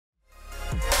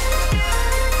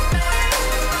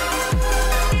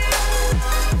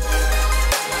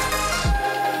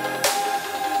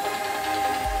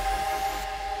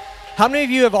How many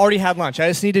of you have already had lunch? I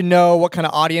just need to know what kind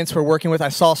of audience we're working with. I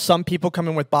saw some people come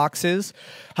in with boxes.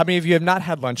 How many of you have not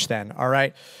had lunch then? All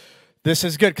right. This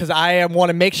is good because I want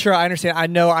to make sure I understand. I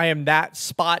know I am that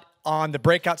spot on the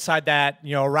breakout side that,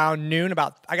 around noon, I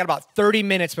got about 30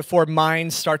 minutes before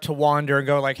minds start to wander and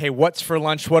go like, hey, what's for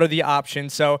lunch? What are the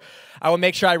options? So I will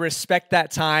make sure I respect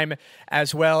that time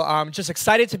as well. Just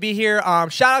excited to be here.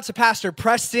 Shout out to Pastor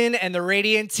Preston and the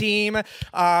Radiant team.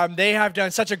 They have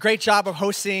done such a great job of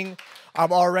hosting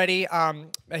already.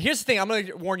 Here's the thing. I'm going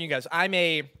to warn you guys. I'm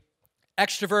a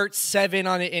extrovert, 7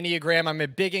 on the Enneagram. I'm a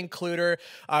big includer.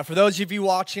 For those of you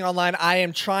watching online,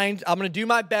 I'm going to do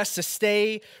my best to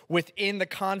stay within the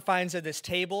confines of this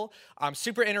table. I'm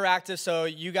super interactive, so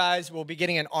you guys will be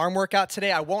getting an arm workout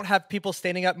today. I won't have people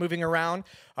standing up, moving around.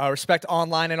 Respect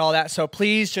online and all that. So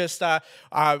please just, like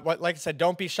I said,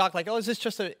 don't be shocked. Like, oh, is this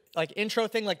just a intro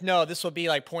thing? Like, no, this will be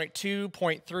like point 2,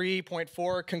 point 3, point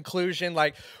 4, conclusion.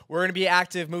 Like, we're going to be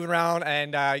active, moving around,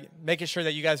 and making sure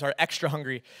that you guys are extra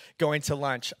hungry going to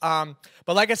lunch. But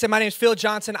like I said, my name is Phil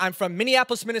Johnson. I'm from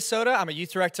Minneapolis, Minnesota. I'm a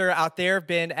youth director out there.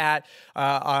 Been at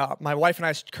my wife and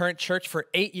I's current church for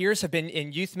 8 years. Have been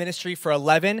in youth ministry for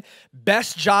 11.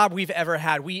 Best job we've ever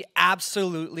had. We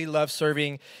absolutely love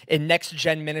serving in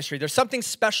next-gen ministry. There's something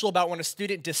special about when a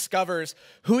student discovers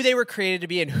who they were created to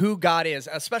be and who God is,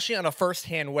 especially in a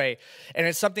first-hand way. And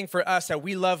it's something for us that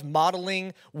we love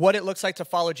modeling what it looks like to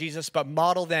follow Jesus, but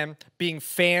model them being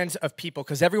fans of people,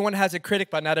 because everyone has a critic,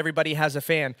 but not everybody has a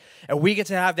fan. And we get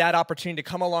to have that opportunity to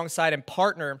come alongside and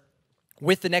partner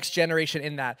with the next generation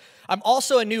in that. I'm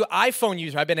also a new iPhone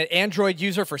user. I've been an Android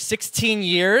user for 16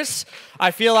 years. I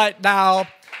feel like now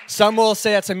some will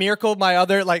say that's a miracle.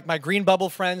 My green bubble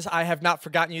friends, I have not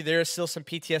forgotten you. There is still some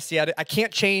PTSD. I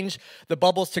can't change the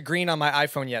bubbles to green on my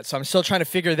iPhone yet, so I'm still trying to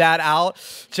figure that out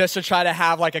just to try to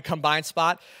have like a combined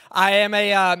spot. I am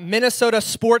a Minnesota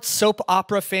sports soap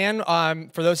opera fan.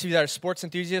 For those of you that are sports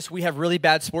enthusiasts, we have really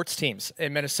bad sports teams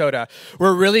in Minnesota.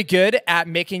 We're really good at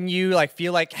making you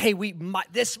feel like, hey,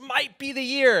 this might be the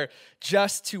year,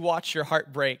 just to watch your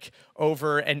heart break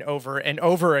over and over and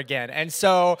over again. And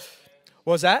so,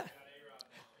 what was that?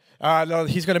 No,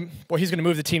 he's gonna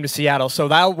move the team to Seattle. So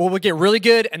we'll get really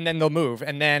good, and then they'll move,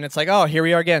 and then it's like, oh, here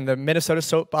we are again. The Minnesota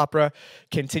soap opera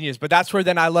continues. But that's where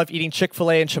then I love eating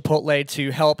Chick-fil-A and Chipotle to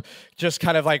help just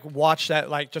kind of watch that,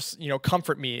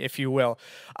 comfort me, if you will.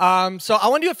 So I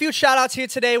want to do a few shout outs here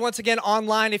today. Once again,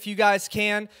 online, if you guys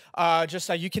can, just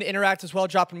so you can interact as well.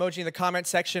 Drop an emoji in the comment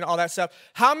section, all that stuff.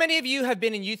 How many of you have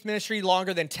been in youth ministry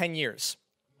longer than 10 years?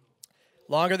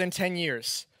 Longer than 10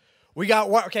 years. We got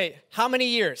what? Okay, how many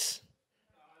years?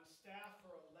 On staff for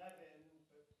 11,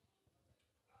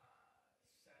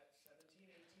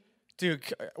 17,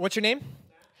 18. Dude, what's your name?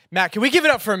 Matt. Can we give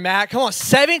it up for Matt? Come on,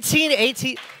 17,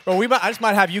 18. Well, I just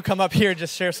might have you come up here and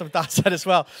just share some thoughts on that as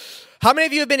well. How many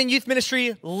of you have been in youth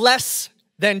ministry less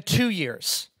than 2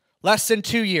 years? Less than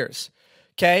 2 years.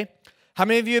 Okay. How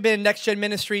many of you have been in next gen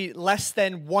ministry less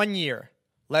than 1 year?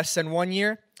 Less than 1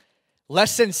 year?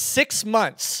 Less than 6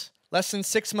 months. Less than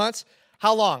 6 months?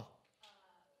 How long?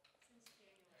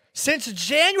 Since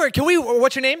January.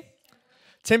 What's your name?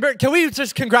 Timber. Can we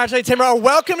just congratulate Timber?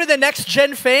 Welcome to the Next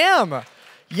Gen fam.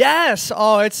 Yes.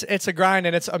 Oh, it's a grind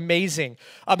and it's amazing.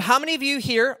 How many of you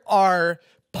here are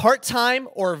part-time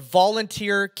or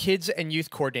volunteer kids and youth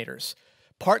coordinators?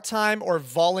 Part-time or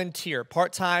volunteer?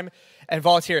 Part-time and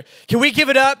volunteer. Can we give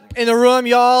it up in the room?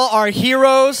 Y'all are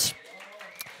heroes.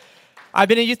 I've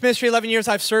been in youth ministry 11 years.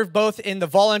 I've served both in the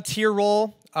volunteer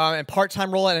role and part-time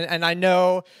role, and I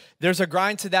know there's a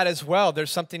grind to that as well.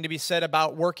 There's something to be said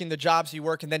about working the jobs you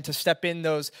work and then to step in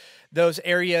those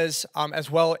areas as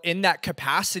well in that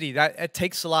capacity. That it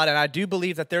takes a lot, and I do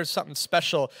believe that there's something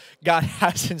special God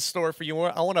has in store for you.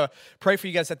 I want to pray for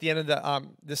you guys at the end of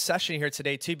this session here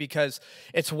today too, because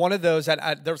it's one of those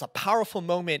that there was a powerful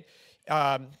moment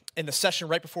in the session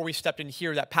right before we stepped in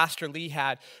here that Pastor Lee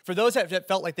had, for those that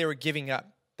felt like they were giving up,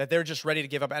 that they were just ready to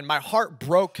give up. And my heart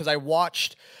broke because I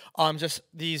watched just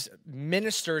these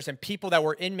ministers and people that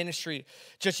were in ministry,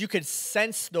 just you could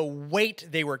sense the weight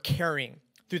they were carrying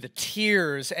through the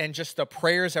tears and just the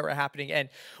prayers that were happening. And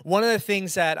one of the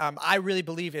things that I really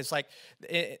believe is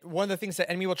one of the things that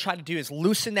enemy will try to do is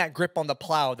loosen that grip on the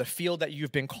plow, the field that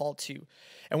you've been called to.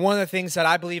 And one of the things that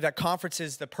I believe that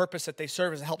conferences, the purpose that they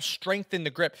serve is to help strengthen the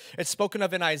grip. It's spoken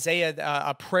of in Isaiah,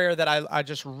 a prayer that I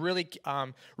just really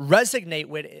resonate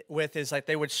with is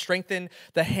they would strengthen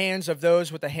the hands of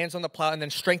those with the hands on the plow and then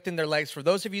strengthen their legs. For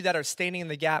those of you that are standing in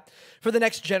the gap for the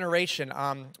next generation,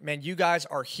 man, you guys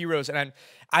are heroes. And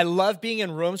I love being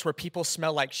in rooms where people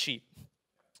smell like sheep.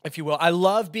 if you will. I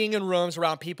love being in rooms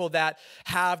around people that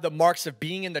have the marks of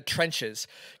being in the trenches.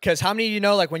 Because how many of you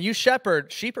know, like when you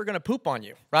shepherd, sheep are going to poop on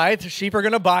you, right? The sheep are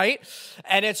going to bite.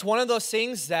 And it's one of those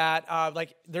things that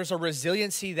like there's a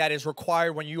resiliency that is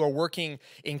required when you are working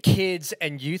in kids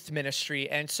and youth ministry.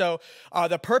 And so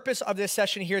the purpose of this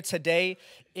session here today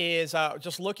is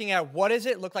just looking at what does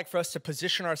it look like for us to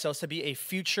position ourselves to be a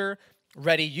future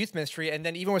ready youth ministry, and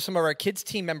then even with some of our kids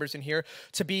team members in here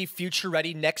to be future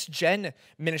ready next gen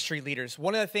ministry leaders.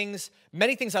 One of the things,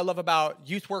 many things I love about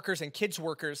youth workers and kids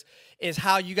workers is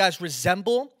how you guys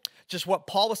resemble just what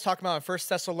Paul was talking about in 1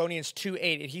 Thessalonians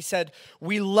 2:8. And he said,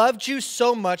 "We loved you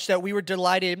so much that we were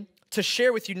delighted to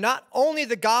share with you not only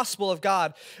the gospel of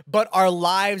God, but our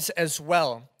lives as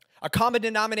well." A common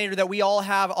denominator that we all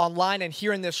have online and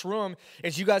here in this room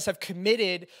is you guys have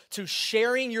committed to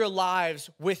sharing your lives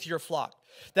with your flock.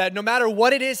 That no matter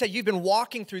what it is that you've been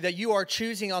walking through, that you are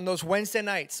choosing on those Wednesday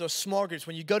nights, those small groups,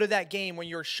 when you go to that game, when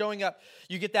you're showing up,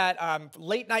 you get that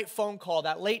late night phone call,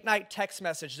 that late night text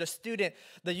message, the student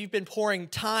that you've been pouring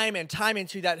time and time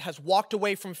into that has walked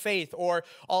away from faith or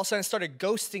all of a sudden started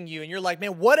ghosting you, and you're like,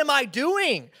 man, what am I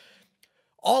doing?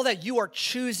 All that you are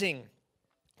choosing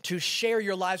to share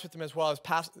your lives with them, as well as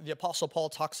the Apostle Paul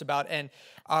talks about. And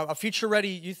a future-ready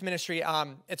youth ministry,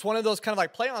 it's one of those kind of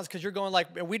like play-ons because you're going like,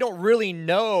 we don't really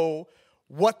know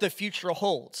what the future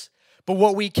holds. But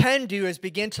what we can do is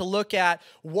begin to look at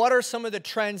what are some of the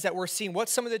trends that we're seeing,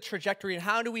 what's some of the trajectory, and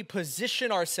how do we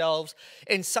position ourselves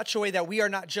in such a way that we are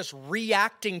not just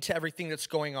reacting to everything that's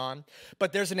going on,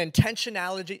 but there's an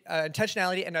intentionality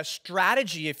and a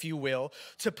strategy, if you will,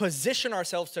 to position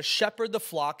ourselves to shepherd the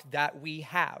flock that we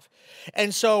have.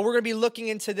 And so we're going to be looking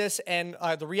into this, and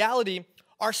the reality,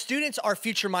 our students are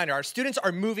future-minded. Our students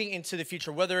are moving into the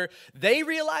future, whether they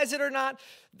realize it or not,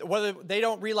 whether they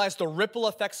don't realize the ripple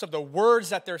effects of the words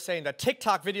that they're saying, the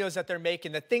TikTok videos that they're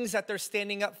making, the things that they're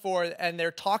standing up for and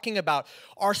they're talking about.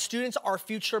 Our students are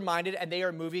future-minded, and they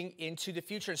are moving into the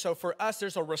future. So for us,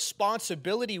 there's a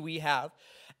responsibility we have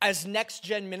as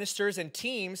next-gen ministers and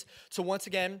teams to once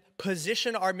again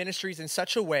position our ministries in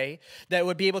such a way that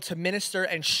would be able to minister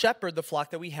and shepherd the flock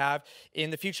that we have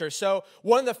in the future. So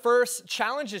one of the first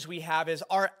challenges we have is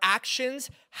our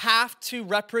actions have to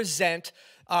represent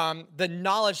the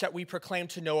knowledge that we proclaim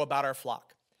to know about our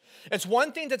flock. It's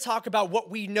one thing to talk about what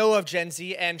we know of Gen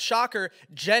Z, and shocker,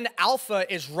 Gen Alpha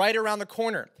is right around the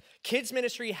corner. Kids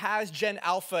ministry has Gen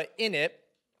Alpha in it.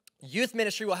 Youth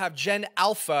ministry will have Gen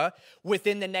Alpha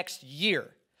within the next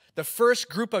year. The first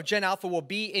group of Gen Alpha will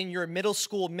be in your middle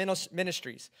school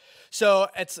ministries. So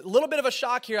it's a little bit of a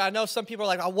shock here. I know some people are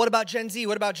like, oh, what about Gen Z?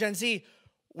 What about Gen Z?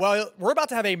 Well, we're about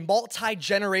to have a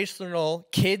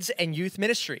multi-generational kids and youth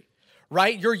ministry,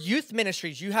 right? Your youth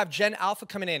ministries, you have Gen Alpha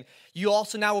coming in. You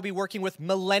also now will be working with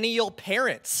millennial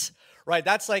parents, right?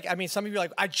 That's like, I mean, some of you are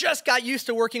like, I just got used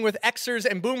to working with Xers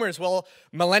and boomers. Well,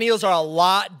 millennials are a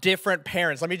lot different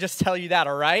parents. Let me just tell you that,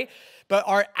 all right? But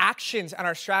our actions and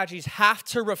our strategies have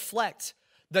to reflect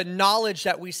the knowledge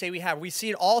that we say we have. We see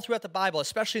it all throughout the Bible,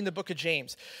 especially in the book of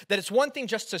James, that it's one thing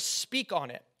just to speak on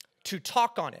it, to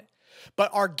talk on it. But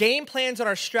our game plans and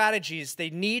our strategies, they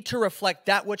need to reflect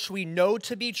that which we know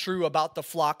to be true about the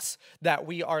flocks that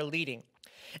we are leading.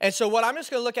 And so what I'm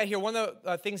just going to look at here, one of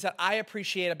the things that I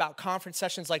appreciate about conference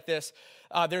sessions like this,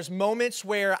 there's moments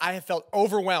where I have felt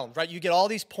overwhelmed, right? You get all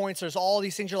these points, there's all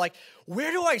these things, you're like,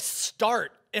 where do I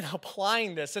start in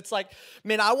applying this? It's like,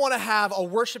 man, I want to have a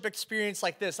worship experience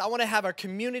like this. I want to have a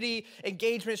community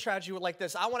engagement strategy like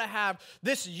this. I want to have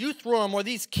this youth room or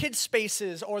these kids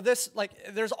spaces or this, like,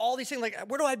 there's all these things, like,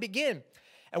 where do I begin?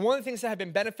 And one of the things that have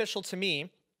been beneficial to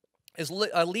me is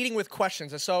leading with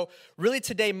questions. And so really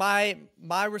today, my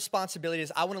responsibility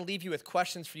is I want to leave you with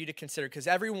questions for you to consider, because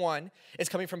everyone is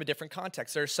coming from a different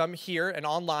context. There are some here and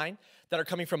online that are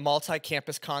coming from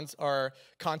multi-campus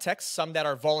contexts, some that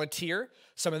are volunteer,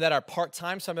 some of that are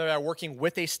part-time, some that are working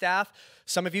with a staff.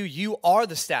 Some of you, you are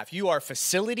the staff. You are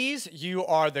facilities, you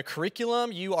are the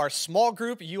curriculum, you are small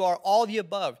group, you are all the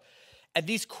above. And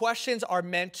these questions are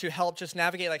meant to help just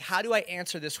navigate, like, how do I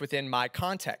answer this within my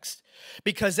context?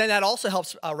 Because then that also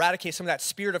helps eradicate some of that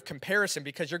spirit of comparison,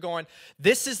 because you're going,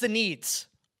 this is the needs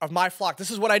of my flock.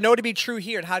 This is what I know to be true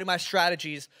here, and how do my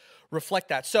strategies reflect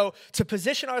that? So to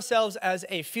position ourselves as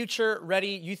a future-ready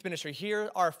youth ministry,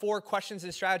 here are 4 questions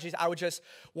and strategies I would just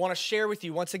want to share with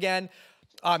you. Once again,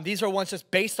 these are ones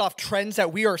just based off trends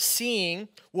that we are seeing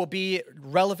will be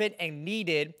relevant and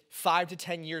needed 5 to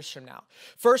 10 years from now.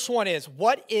 First one is,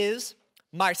 what is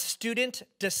my student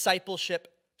discipleship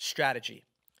strategy?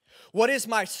 What is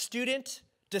my student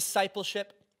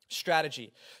discipleship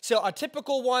strategy. So a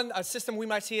typical one, a system we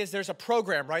might see is there's a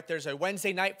program, right? There's a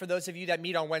Wednesday night for those of you that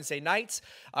meet on Wednesday nights.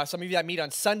 Some of you that meet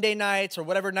on Sunday nights or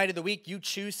whatever night of the week you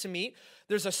choose to meet.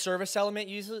 There's a service element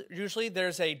usually.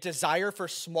 There's a desire for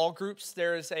small groups.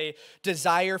 There's a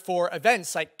desire for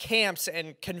events like camps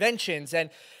and conventions. And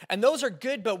those are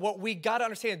good, but what we got to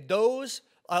understand, those,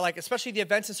 like especially the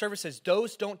events and services,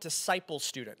 those don't disciple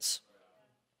students.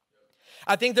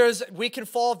 I think we can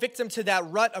fall victim to that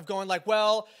rut of going like,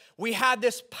 well, we had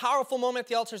this powerful moment at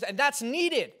the altars, and that's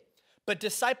needed. But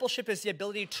discipleship is the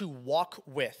ability to walk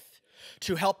with,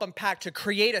 to help unpack, to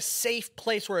create a safe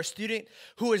place where a student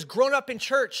who has grown up in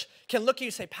church can look at you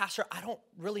and say, Pastor, I don't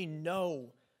really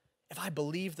know if I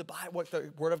believe the Bible, what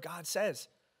the Word of God says.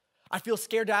 I feel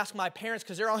scared to ask my parents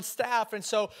because they're on staff, and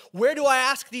so where do I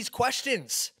ask these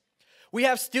questions? We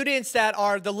have students that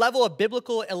are, the level of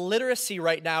biblical illiteracy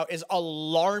right now is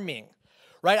alarming,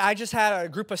 right? I just had a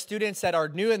group of students that are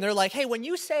new, and they're like, hey, when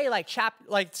you say like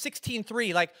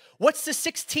 16:3, like what's the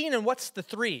 16 and what's the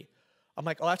 3? I'm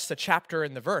like, oh, that's the chapter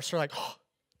and the verse. They're like, oh,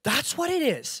 that's what it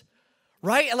is,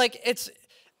 right?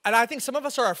 And I think some of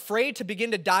us are afraid to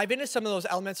begin to dive into some of those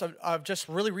elements of just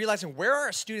really realizing where are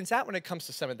our students at when it comes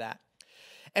to some of that.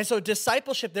 And so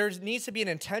discipleship, there needs to be an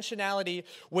intentionality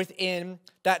within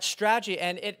that strategy.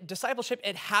 And discipleship,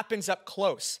 it happens up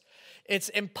close. It's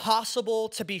impossible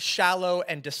to be shallow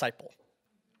and disciple.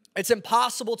 It's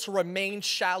impossible to remain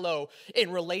shallow in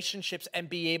relationships and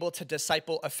be able to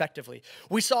disciple effectively.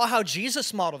 We saw how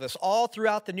Jesus modeled this all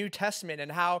throughout the New Testament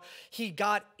and how he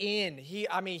got in.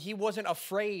 He wasn't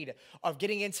afraid of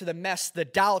getting into the mess, the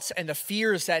doubts, and the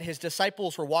fears that his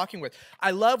disciples were walking with.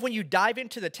 I love when you dive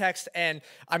into the text, and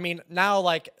now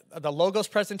like the Logos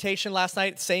presentation last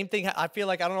night, same thing. I feel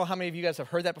like, I don't know how many of you guys have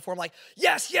heard that before. I'm like,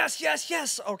 yes, yes, yes,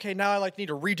 yes. Okay, now I need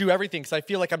to redo everything because I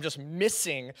feel like I'm just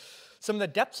missing some of the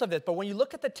depths of it. But when you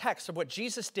look at the text of what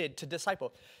Jesus did to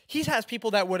disciple, he has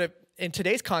people that would have, in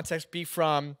today's context, be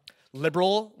from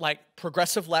liberal, like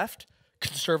progressive left,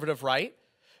 conservative right,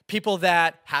 people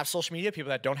that have social media,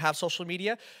 people that don't have social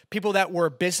media, people that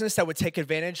were business that would take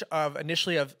advantage of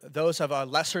initially of those of a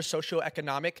lesser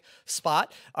socioeconomic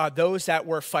spot, those that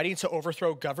were fighting to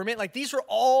overthrow government. Like these were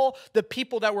all the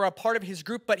people that were a part of his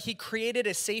group, but he created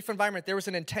a safe environment. There was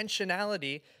an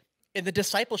intentionality in the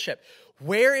discipleship.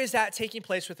 Where is that taking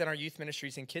place within our youth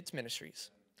ministries and kids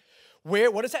ministries?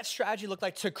 What does that strategy look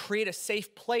like to create a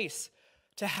safe place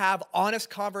to have honest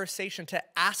conversation, to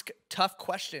ask tough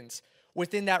questions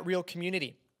within that real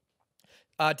community?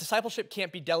 Discipleship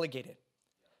can't be delegated.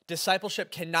 Discipleship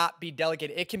cannot be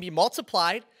delegated. It can be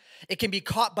multiplied. It can be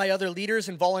caught by other leaders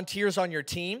and volunteers on your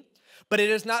team. But it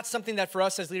is not something that for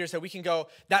us as leaders that we can go,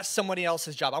 that's somebody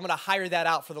else's job. I'm going to hire that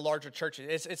out for the larger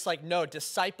churches. It's like, no,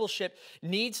 discipleship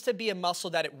needs to be a muscle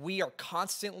that we are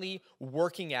constantly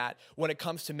working at when it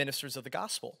comes to ministers of the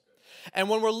gospel. And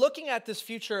when we're looking at this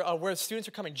future of where students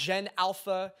are coming, Gen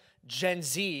Alpha, Gen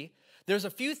Z, there's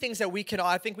a few things that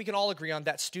I think we can all agree on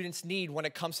that students need when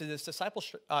it comes to this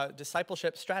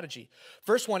discipleship strategy.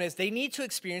 First one is they need to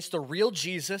experience the real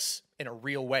Jesus in a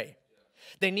real way.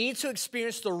 They need to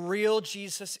experience the real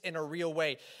Jesus in a real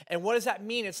way. And what does that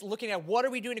mean? It's looking at what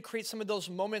are we doing to create some of those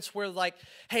moments where like,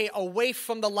 hey, away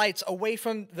from the lights, away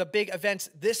from the big events,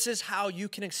 this is how you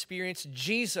can experience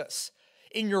Jesus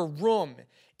in your room,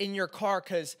 in your car.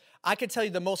 Because I can tell you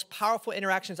the most powerful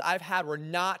interactions I've had were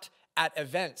not at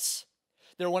events.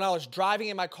 They're when I was driving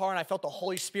in my car and I felt the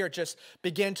Holy Spirit just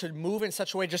begin to move in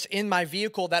such a way just in my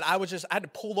vehicle that I had to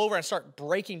pull over and start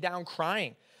breaking down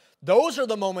crying. Those are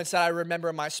the moments that I remember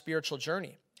in my spiritual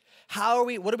journey.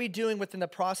 What are we doing within the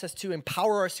process to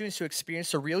empower our students to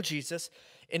experience the real Jesus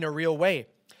in a real way?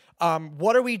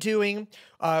 What are we doing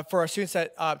for our students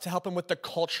to help them with the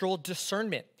cultural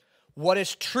discernment? What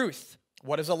is truth?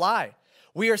 What is a lie?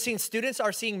 Students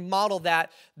are seeing model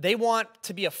that they want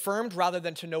to be affirmed rather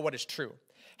than to know what is true.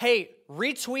 Hey,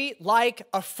 retweet, like,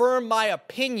 affirm my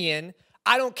opinion.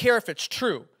 I don't care if it's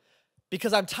true.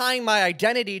 Because I'm tying my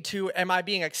identity to, am I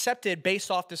being accepted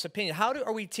based off this opinion?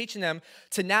 Are we teaching them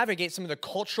to navigate some of the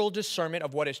cultural discernment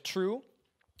of what is true,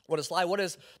 what is lie, what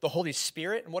is the Holy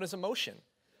Spirit, and what is emotion?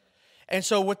 And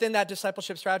so within that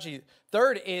discipleship strategy,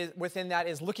 third is within that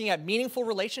is looking at meaningful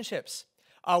relationships.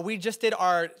 We just did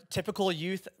our typical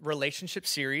youth relationship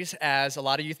series, as a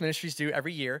lot of youth ministries do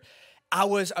every year. I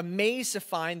was amazed to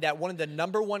find that one of the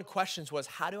number one questions was,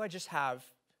 how do I just have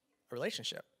a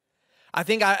relationship? I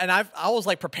was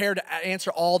like prepared to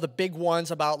answer all the big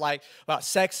ones about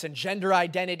sex and gender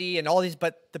identity and all these,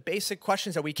 but the basic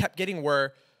questions that we kept getting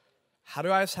were, how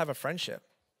do I just have a friendship?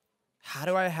 How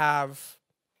do I have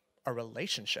a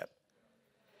relationship?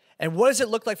 And what does it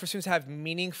look like for students to have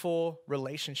meaningful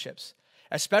relationships?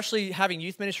 Especially having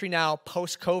youth ministry now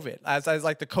post-COVID, as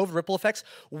like the COVID ripple effects,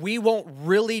 we won't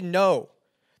really know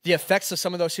the effects of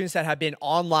some of those students that have been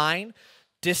online,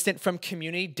 distant from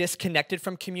community, disconnected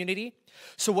from community.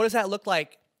 So what does that look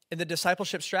like in the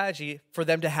discipleship strategy for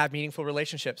them to have meaningful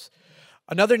relationships?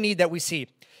 Another need that we see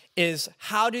is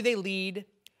how do they lead,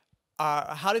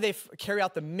 how do they carry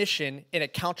out the mission in a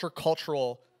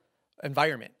countercultural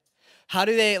environment? How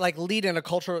do they lead in a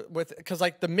culture because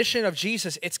the mission of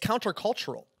Jesus, it's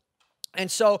countercultural.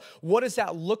 And so what does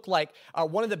that look like?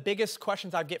 One of the biggest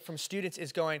questions I get from students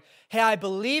is going, hey, I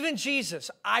believe in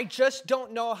Jesus. I just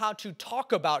don't know how to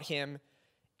talk about him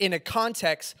in a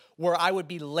context where I would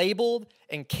be labeled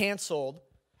and canceled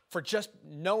for just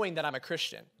knowing that I'm a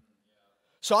Christian.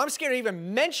 So I'm scared to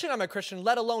even mention I'm a Christian,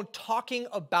 let alone talking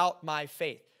about my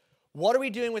faith. What are we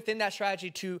doing within that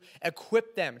strategy to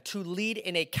equip them to lead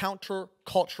in a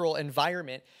countercultural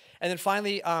environment? And then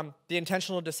finally, the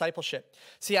intentional discipleship.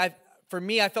 See, for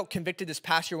me, I felt convicted this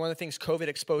past year. One of the things COVID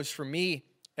exposed for me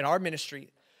in our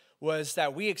ministry was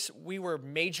that we were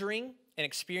majoring in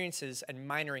experiences and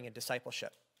minoring in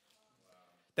discipleship.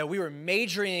 That we were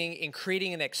majoring in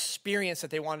creating an experience that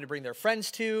they wanted to bring their friends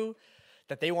to,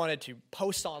 that they wanted to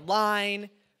post online,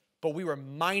 but we were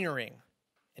minoring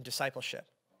in discipleship.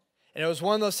 And it was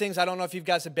one of those things, I don't know if you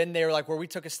guys have been there, where we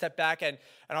took a step back and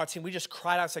our team, we just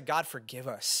cried out and said, God, forgive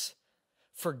us.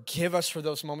 Forgive us for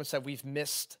those moments that we've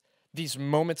missed, these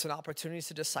moments and opportunities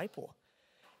to disciple.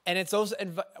 And it's those,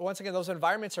 once again, those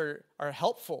environments are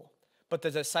helpful, but the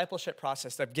discipleship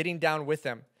process of getting down with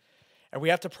them, and we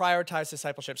have to prioritize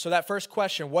discipleship. So that first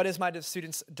question, what does my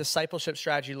students' discipleship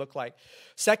strategy look like?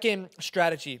 Second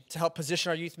strategy to help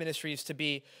position our youth ministries to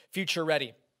be future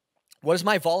ready. What does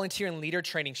my volunteer and leader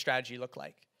training strategy look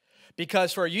like?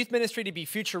 Because for a youth ministry to be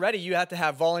future ready, you have to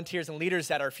have volunteers and leaders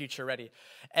that are future ready.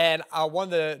 And one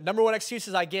of the number one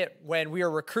excuses I get when we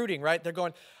are recruiting, right? They're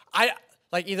going, I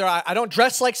don't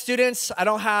dress like students. I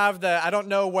don't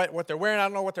know what they're wearing. I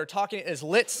don't know what they're talking. Is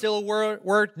lit still a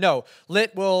word? No,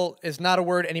 lit is not a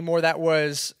word anymore. That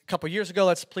was a couple years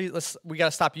ago. We got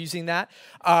to stop using that.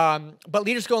 But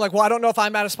leaders going well, I don't know if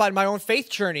I'm at a spot in my own faith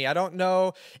journey. I don't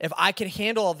know if I can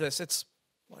handle all this.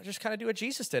 Just kind of do what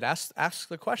Jesus did. Ask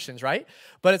the questions, right?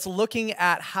 But it's looking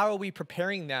at how are we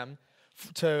preparing them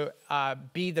to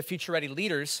be the future ready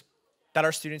leaders that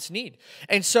our students need.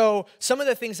 And so some of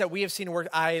the things that we have seen work,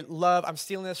 I'm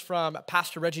stealing this from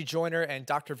Pastor Reggie Joyner and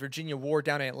Dr. Virginia Ward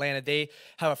down in Atlanta. They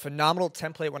have a phenomenal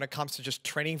template when it comes to just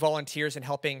training volunteers and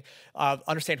helping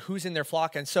understand who's in their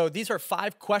flock. And so these are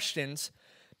 5 questions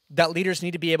that leaders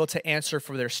need to be able to answer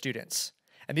for their students.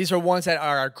 And these are ones that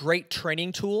are a great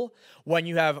training tool when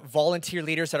you have volunteer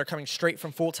leaders that are coming straight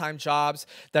from full-time jobs,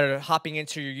 that are hopping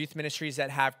into your youth ministries, that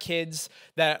have kids,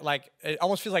 that it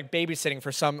almost feels like babysitting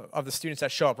for some of the students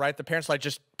that show up, right? The parents are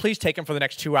just please take them for the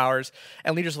next 2 hours.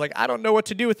 And leaders are I don't know what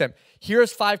to do with them.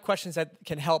 Here's 5 questions that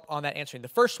can help on that answering. The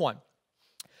first one,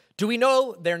 do we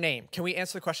know their name? Can we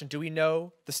answer the question, do we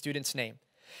know the student's name?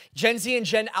 Gen Z and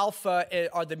Gen Alpha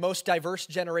are the most diverse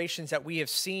generations that we have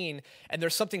seen, and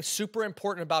there's something super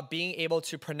important about being able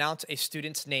to pronounce a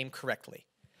student's name correctly,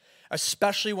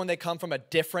 especially when they come from a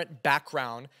different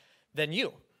background than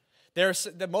you.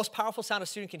 The most powerful sound a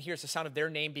student can hear is the sound of their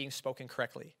name being spoken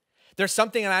correctly. There's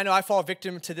something, and I know I fall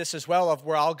victim to this as well, of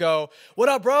where I'll go, what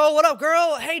up, bro? What up,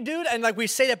 girl? Hey, dude. And we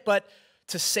say that, but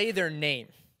to say their name,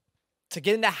 to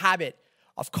get in the habit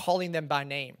of calling them by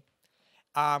name.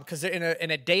 Because in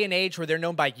a day and age where they're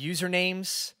known by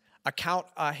usernames, account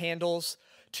handles,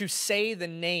 to say the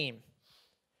name,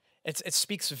 it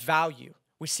speaks value.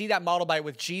 We see that modeled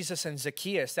with Jesus and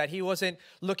Zacchaeus, that he wasn't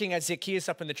looking at Zacchaeus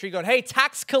up in the tree going, hey,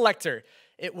 tax collector.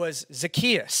 It was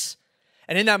Zacchaeus.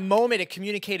 And in that moment, it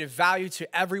communicated value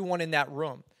to everyone in that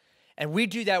room. And we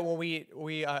do that when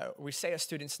we say a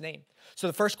student's name. So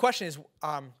the first question is,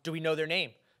 do we know their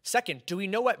name? Second, do we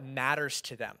know what matters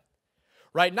to them?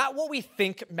 Right? Not what we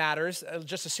think matters.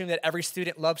 Just assume that every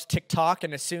student loves TikTok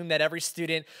and assume that every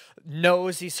student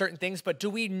knows these certain things, but do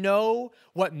we know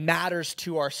what matters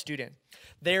to our student?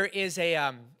 There is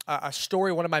a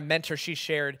story one of my mentors, she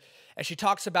shared, and she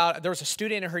talks about, there was a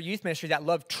student in her youth ministry that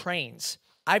loved trains.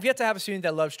 I've yet to have a student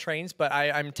that loves trains, but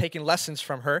I'm taking lessons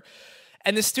from her.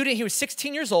 And the student, he was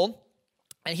 16 years old,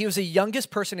 and he was the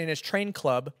youngest person in his train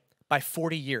club by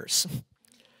 40 years.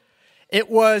 It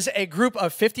was a group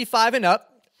of 55 and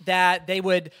up that they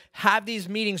would have these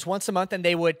meetings once a month, and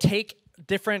they would take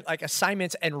different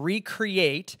assignments and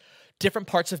recreate different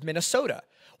parts of Minnesota.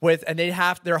 and they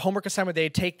have their homework assignment.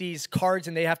 They'd take these cards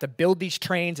and they have to build these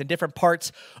trains in different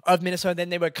parts of Minnesota. And then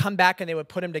they would come back and they would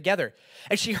put them together.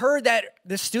 And she heard that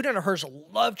this student of hers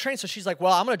loved trains. So she's like,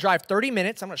 well, I'm going to drive 30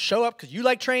 minutes. I'm going to show up because you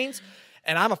like trains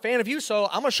and I'm a fan of you. So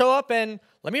I'm going to show up and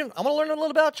I'm going to learn a little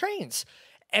bit about trains.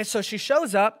 And so she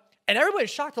shows up. And everybody's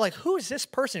shocked. They're like, who is this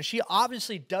person? She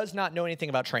obviously does not know anything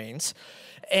about trains.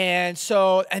 And the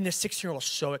 6-year-old was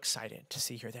so excited to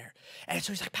see her there. And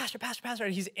so he's like, Pastor.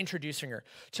 And he's introducing her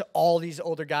to all these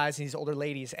older guys and these older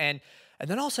ladies. And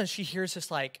then all of a sudden she hears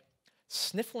this like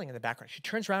sniffling in the background. She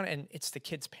turns around and it's the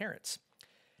kid's parents.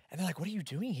 And they're like, what are you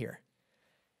doing here?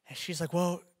 And she's like,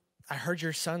 well, I heard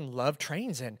your son loved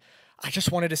trains. And I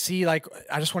just wanted to see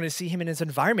him in his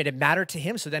environment. It mattered to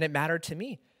him, so then it mattered to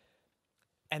me.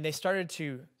 And they started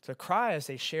to cry as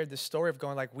they shared this story of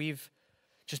going like, we've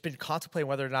just been contemplating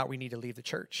whether or not we need to leave the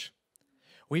church.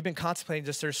 We've been contemplating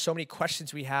there's so many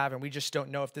questions we have, and we just don't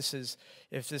know if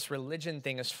this religion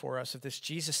thing is for us, if this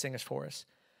Jesus thing is for us.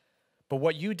 But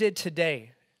what you did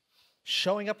today,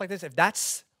 showing up like this, if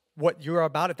that's what you're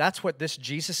about, if that's what this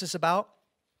Jesus is about,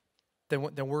 then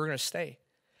we're going to stay.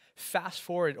 Fast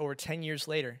forward over 10 years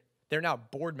later, they're now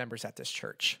board members at this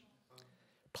church,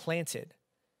 planted.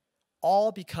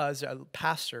 All because a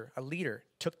pastor, a leader,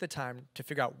 took the time to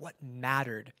figure out what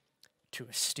mattered to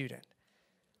a student.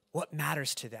 What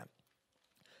matters to them?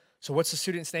 So what's the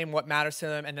student's name? What matters to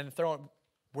them? And then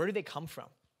where do they come from?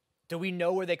 Do we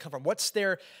know where they come from? What's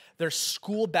their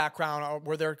school background or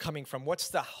where they're coming from? What's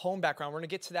the home background? We're going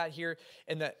to get to that here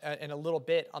in a little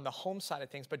bit on the home side of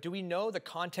things. But do we know the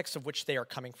context of which they are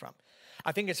coming from?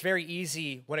 I think it's very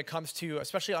easy when it comes to,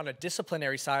 especially on a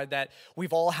disciplinary side, that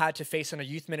we've all had to face in a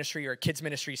youth ministry or a kids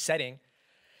ministry setting,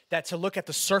 that to look at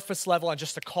the surface level and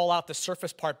just to call out the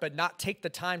surface part, but not take the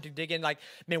time to dig in like,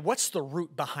 man, what's the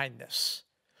root behind this?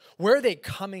 Where are they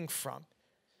coming from?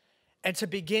 And to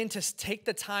begin to take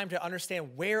the time to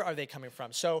understand where are they coming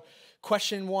from. So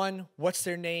question one, what's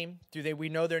their name? We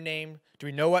know their name? Do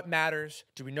we know what matters?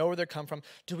 Do we know where they come from?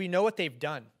 Do we know what they've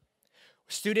done?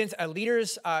 Students,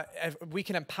 leaders, we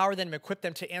can empower them and equip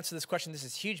them to answer this question. This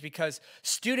is huge because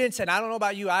students, and I don't know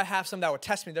about you, I have some that would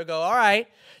test me. They'll go, all right,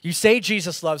 you say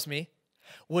Jesus loves me.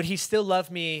 Would he still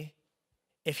love me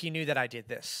if he knew that I did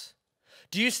this?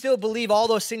 Do you still believe all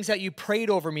those things that you prayed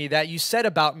over me, that you said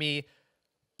about me,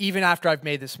 even after I've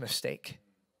made this mistake?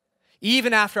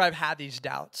 Even after I've had these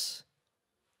doubts?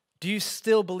 Do you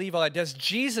still believe all that? Does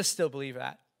Jesus still believe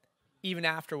that, even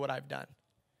after what I've done?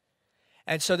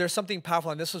 And so there's something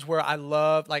powerful, and this is where I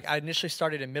love, like I initially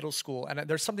started in middle school, and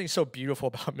there's something so beautiful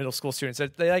about middle school students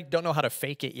that they like don't know how to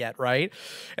fake it yet, right?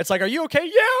 It's like, are you okay?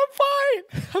 Yeah,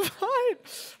 I'm fine. I'm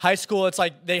fine. High school, it's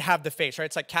like they have the face, right?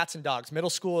 It's like cats and dogs. Middle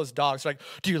school is dogs. Like,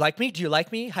 do you like me? Do you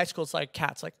like me? High school, it's like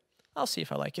cats. Like, I'll see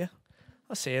if I like you.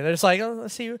 I'll see. And they're just like, oh,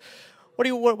 let's see.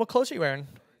 What clothes are you wearing?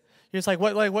 You're just like,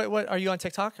 what are you on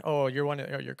TikTok? Oh, you're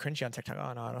cringy on TikTok.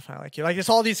 Oh, no, I don't find I like you. Like, it's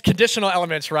all these conditional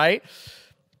elements, right?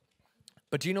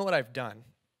 But do you know what I've done?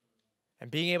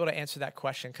 And being able to answer that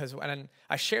question, and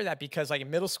I share that because like in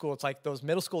middle school, it's like those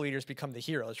middle school leaders become the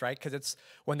heroes, right? Because it's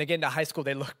when they get into high school,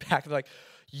 they look back, they're like,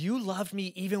 you loved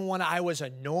me even when I was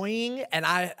annoying and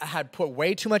I had put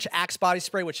way too much Axe body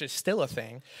spray, which is still a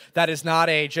thing. That is not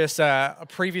just a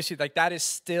previous, like that is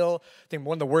still, I think,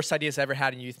 one of the worst ideas I ever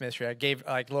had in youth ministry. I gave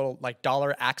like little like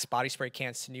 $1 Axe body spray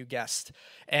cans to new guests.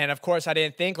 And of course, I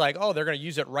didn't think like, oh, they're going to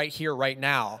use it right here, right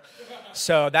now.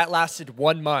 So that lasted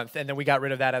 1 month, and then we got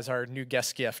rid of that as our new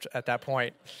guest gift at that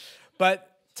point. But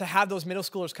to have those middle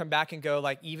schoolers come back and go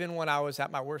like, even when I was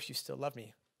at my worst, you still love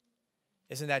me.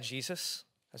 Isn't that Jesus,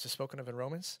 as is spoken of in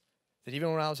Romans? That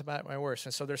even when I was at my worst.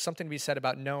 And so there's something to be said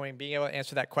about knowing, being able to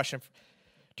answer that question.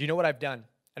 Do you know what I've done?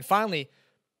 And finally,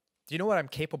 do you know what I'm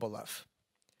capable of?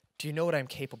 Do you know what I'm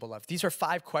capable of? These are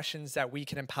 5 questions that we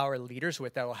can empower leaders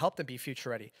with that will help them be future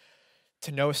ready.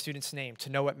 To know a student's name, to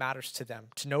know what matters to them,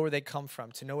 to know where they come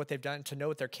from, to know what they've done, to know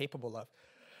what they're capable of.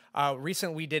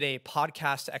 Recently, we did a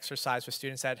podcast exercise with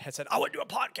students that had said, I want to do a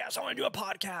podcast. And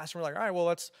we're like, all right, well,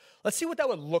 let's see what that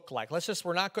would look like. We're just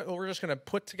going to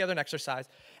put together an exercise.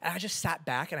 And I just sat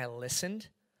back and I listened,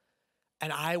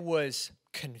 and I was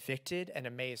convicted and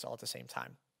amazed all at the same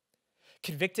time.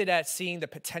 Convicted at seeing the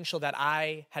potential that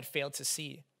I had failed to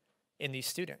see in these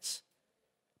students,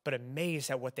 but amazed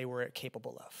at what they were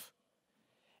capable of.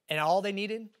 And all they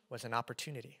needed was an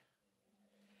opportunity.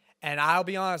 And I'll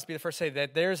be honest, be the first to say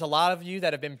that there's a lot of you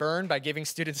that have been burned by giving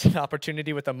students an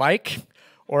opportunity with a mic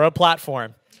or a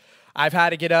platform. I've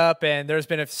had to get up, and there's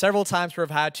been several times where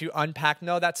I've had to unpack,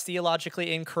 no, that's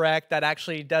theologically incorrect. That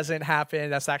actually doesn't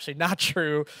happen. That's actually not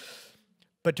true.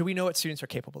 But do we know what students are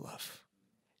capable of?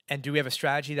 And do we have a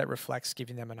strategy that reflects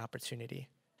giving them an opportunity?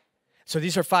 So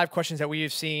these are 5 questions that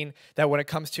we've seen that when it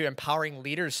comes to empowering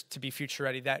leaders to be future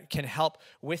ready, that can help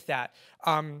with that.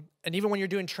 And even when you're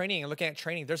doing training and looking at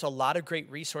training, there's a lot of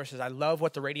great resources. I love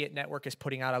what the Radiant Network is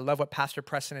putting out. I love what Pastor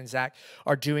Preston and Zach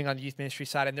are doing on the youth ministry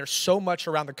side. And there's so much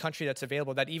around the country that's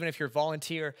available that even if you're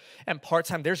volunteer and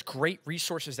part-time, there's great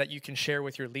resources that you can share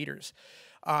with your leaders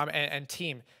and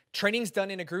team. Training's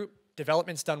done in a group.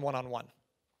 Development's done one-on-one.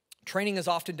 Training is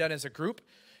often done as a group.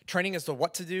 Training is the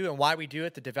what to do and why we do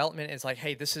it. The development is like,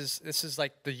 hey, this is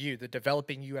like the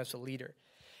developing you as a leader.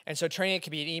 And so training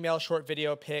can be an email, short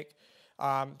video, pick,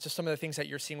 just some of the things that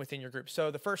you're seeing within your group.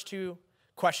 So the first 2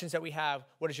 questions that we have,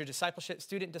 what does your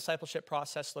student discipleship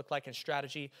process look like and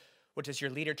strategy? What does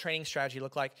your leader training strategy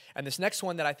look like? And this next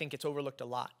one that I think gets overlooked a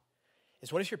lot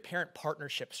is, what does your parent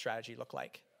partnership strategy look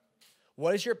like?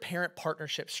 What does your parent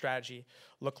partnership strategy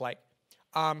look like?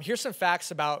 Here's some facts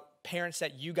about parents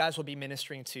that you guys will be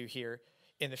ministering to here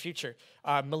in the future.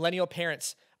 Millennial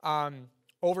parents,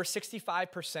 over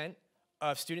 65%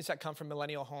 of students that come from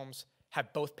millennial homes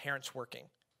have both parents working.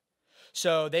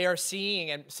 So they are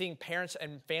seeing parents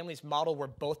and families model where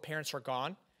both parents are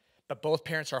gone, but both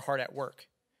parents are hard at work.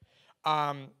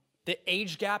 The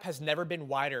age gap has never been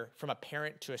wider from a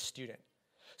parent to a student.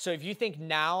 So if you think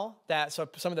now that, so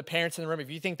some of the parents in the room,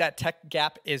 if you think that tech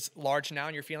gap is large now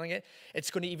and you're feeling it, it's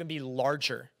going to even be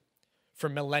larger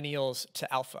from millennials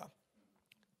to alpha.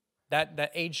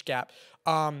 That age gap.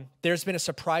 There's been a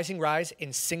surprising rise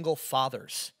in single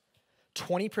fathers.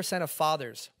 20% of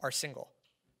fathers are single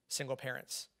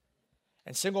parents.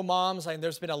 And single moms,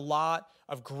 there's been a lot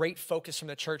of great focus from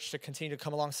the church to continue to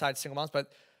come alongside single moms,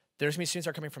 but there's going to be students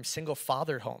that are coming from single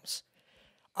fathered homes.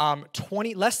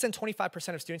 Less than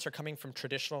 25% of students are coming from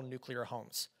traditional nuclear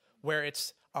homes, where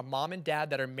it's a mom and dad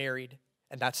that are married,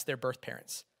 and that's their birth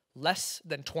parents. Less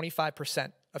than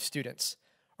 25% of students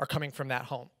are coming from that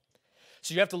home.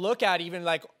 So you have to look at even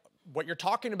like what you're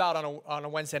talking about on a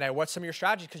Wednesday night. What's some of your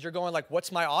strategies? Because you're going like,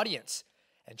 what's my audience?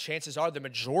 And chances are the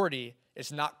majority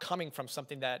is not coming from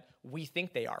something that we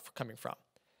think they are coming from.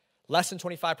 Less than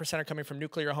 25% are coming from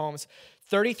nuclear homes.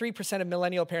 33% of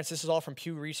millennial parents, this is all from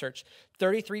Pew Research,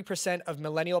 33% of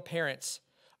millennial parents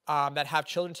that have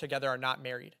children together are not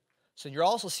married. So you're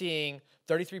also seeing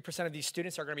 33% of these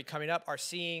students that are going to be coming up are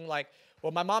seeing like,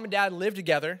 well, my mom and dad live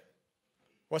together.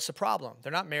 What's the problem?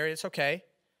 They're not married. It's okay.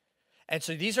 And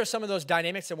so these are some of those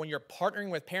dynamics that when you're partnering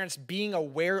with parents, being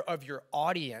aware of your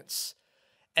audience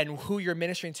and who you're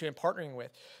ministering to and partnering with.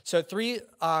 So 3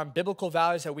 biblical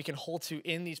values that we can hold to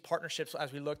in these partnerships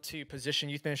as we look to position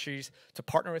youth ministries to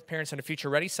partner with parents on a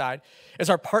future-ready side is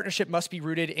our partnership must be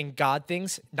rooted in God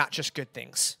things, not just good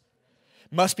things.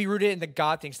 Must be rooted in the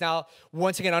God things. Now,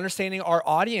 once again, understanding our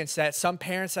audience, that some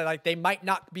parents that they might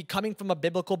not be coming from a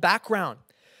biblical background.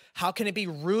 How can it be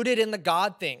rooted in the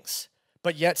God things,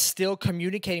 but yet still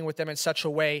communicating with them in such a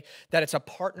way that it's a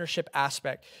partnership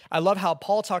aspect? I love how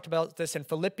Paul talked about this in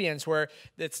Philippians, where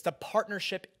it's the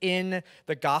partnership in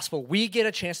the gospel. We get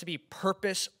a chance to be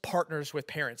purpose partners with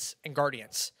parents and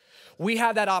guardians. We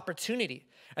have that opportunity,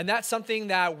 and that's something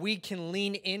that we can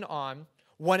lean in on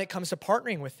when it comes to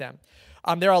partnering with them.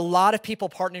 There are a lot of people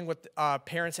partnering with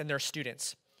parents and their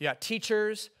students. You got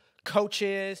teachers,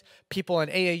 coaches, people in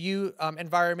AAU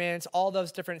environments, all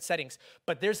those different settings.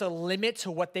 But there's a limit to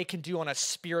what they can do on a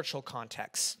spiritual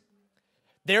context.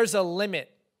 There's a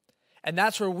limit. And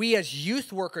that's where we as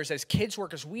youth workers, as kids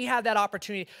workers, we have that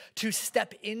opportunity to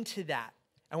step into that.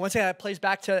 And once again, that plays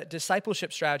back to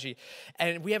discipleship strategy.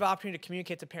 And we have an opportunity to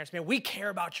communicate to parents, man, we care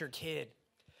about your kid.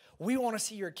 We want to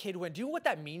see your kid win. Do you know what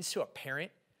that means to a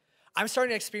parent? I'm starting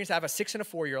to experience, I have a 6 and a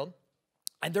 4-year-old,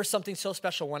 and there's something so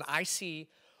special when I see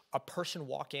a person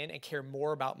walk in and care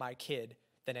more about my kid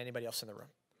than anybody else in the room.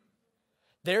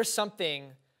 There's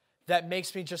something that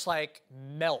makes me just like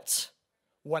melt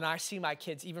when I see my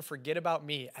kids even forget about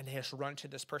me and they just run to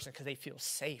this person because they feel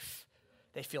safe.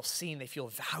 They feel seen. They feel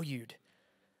valued.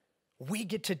 We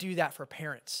get to do that for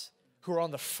parents who are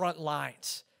on the front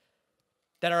lines,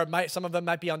 that are, some of them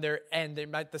might be on their end. They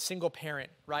might, the single parent,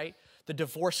 right? The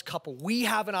divorced couple. We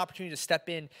have an opportunity to step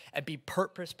in and be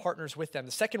purpose partners with them.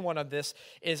 The second one of this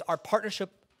is our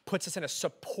partnership puts us in a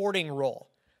supporting role.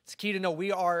 It's key to know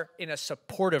we are in a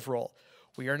supportive role.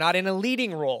 We are not in a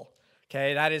leading role.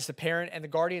 Okay, that is the parent and the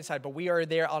guardian side, but we are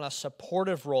there on a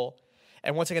supportive role.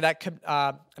 And once again,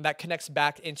 that connects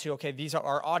back into, okay, these are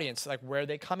our audience, like where are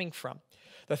they coming from?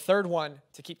 The third one,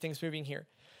 to keep things moving here,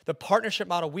 the partnership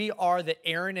model, we are the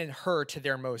Aaron and Hur to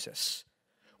their Moses.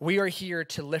 We are here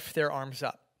to lift their arms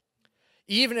up,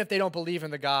 even if they don't believe in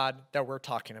the God that we're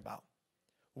talking about.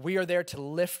 We are there to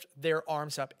lift their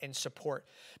arms up in support,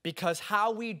 because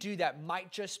how we do that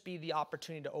might just be the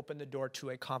opportunity to open the door to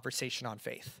a conversation on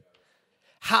faith.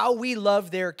 How we love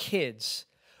their kids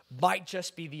might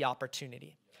just be the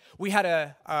opportunity. We had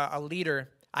a leader,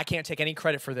 I can't take any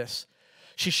credit for this.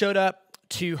 She showed up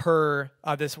to her,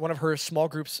 one of her small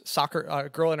groups, soccer,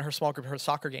 girl in her small group, her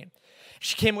soccer game.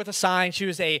 She came with a sign. She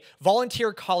was a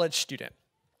volunteer college student,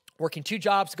 working 2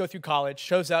 jobs to go through college,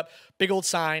 shows up, big old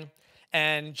sign.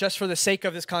 And just for the sake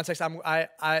of this context,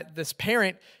 this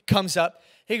parent comes up.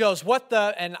 He goes, "What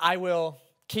the?" And I will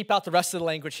keep out the rest of the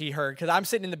language he heard, because I'm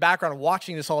sitting in the background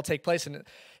watching this all take place. And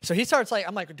so he starts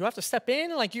I'm like, do I have to step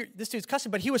in? Like, this dude's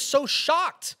cussing. But he was so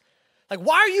shocked. Like,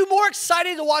 why are you more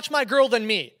excited to watch my girl than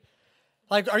me?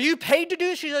 Like, are you paid to do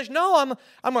this? She's like, no,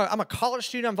 I'm a college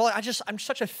student. I'm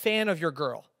such a fan of your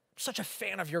girl. I'm such a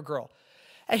fan of your girl.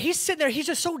 And he's sitting there. He's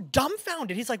just so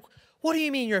dumbfounded. He's like, what do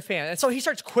you mean you're a fan? And so he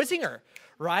starts quizzing her,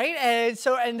 right?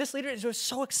 And this leader was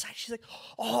so excited. She's like,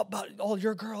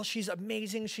 your girl, she's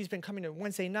amazing. She's been coming to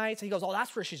Wednesday nights. And he goes, oh,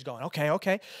 that's where she's going.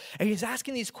 Okay. And he's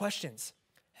asking these questions.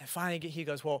 And finally he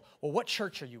goes, well, what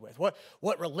church are you with?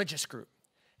 What religious group?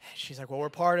 And she's like, well, we're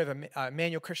part of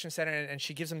Emmanuel Christian Center. And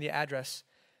she gives him the address.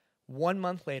 1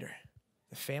 month later,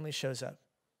 the family shows up,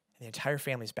 and the entire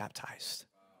family's baptized.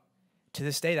 To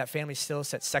this day, that family still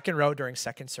sits second row during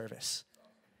second service.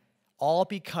 All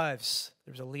because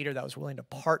there was a leader that was willing to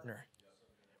partner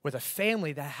with a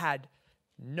family that had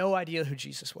no idea who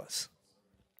Jesus was.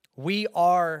 We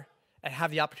are and have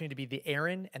the opportunity to be the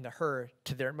Aaron and the Hur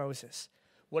to their Moses.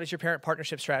 What does your parent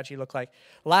partnership strategy look like?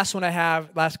 Last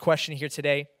question here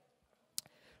today.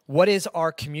 What does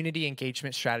our community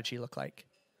engagement strategy look like?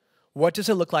 What does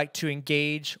it look like to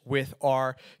engage with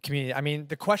our community? I mean,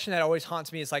 the question that always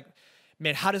haunts me is like,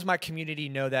 man, how does my community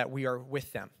know that we are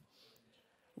with them?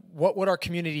 What would our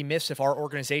community miss if our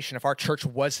organization, if our church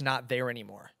was not there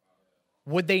anymore?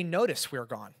 Would they notice we were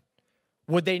gone?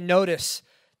 Would they notice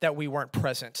that we weren't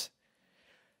present?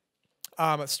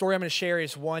 A story I'm going to share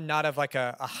is one not of like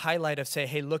a highlight of say,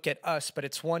 hey, look at us, but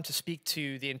it's one to speak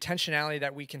to the intentionality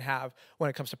that we can have when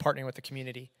it comes to partnering with the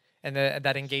community and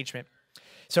that engagement.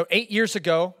 So 8 years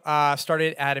ago,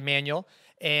 started at Emmanuel,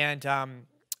 and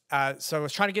so I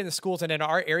was trying to get in the schools, and in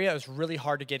our area, it was really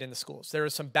hard to get in the schools. There were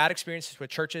some bad experiences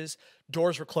with churches.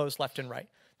 Doors were closed left and right.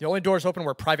 The only doors open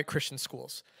were private Christian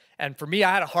schools. And for me,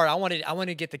 I had a heart. I wanted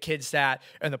to get the kids that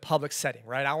are in the public setting,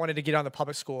 right? I wanted to get on the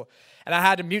public school. And I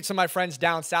had to mute some of my friends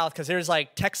down south because there's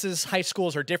like Texas high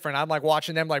schools are different. I'm like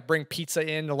watching them like bring pizza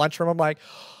in the lunchroom. I'm like,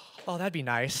 oh, that'd be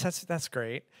nice. That's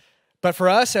great. But for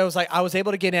us, it was like I was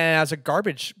able to get in as a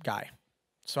garbage guy.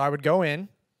 So I would go in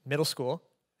middle school,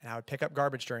 and I would pick up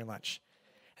garbage during lunch.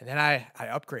 And then I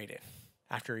upgraded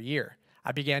after a year.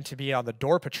 I began to be on the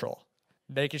door patrol,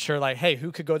 making sure like, hey,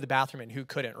 who could go to the bathroom and who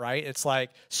couldn't, right? It's like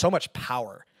so much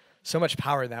power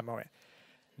in that moment.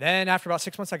 Then after about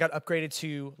 6 months, I got upgraded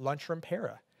to lunchroom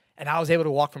para. And I was able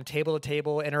to walk from table to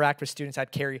table, interact with students.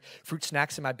 I'd carry fruit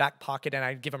snacks in my back pocket, and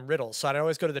I'd give them riddles. So I'd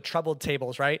always go to the troubled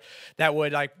tables, right? That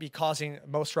would like be causing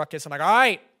most ruckus. I'm like, all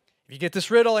right, if you get this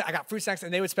riddle, I got fruit snacks.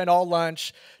 And they would spend all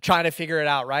lunch trying to figure it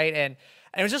out, right? And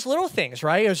it was just little things,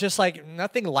 right? It was just like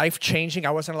nothing life-changing.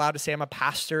 I wasn't allowed to say I'm a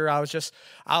pastor. I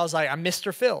was like, I'm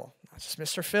Mr. Phil. I was just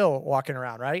Mr. Phil walking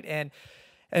around, right? And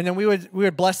then we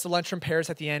would bless the lunchroom pairs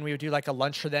at the end. We would do like a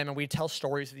lunch for them, and we'd tell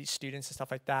stories of these students and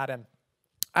stuff like that. And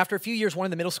after a few years, one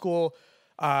of the middle school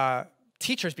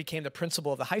teachers became the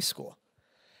principal of the high school.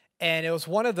 And it was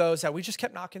one of those that we just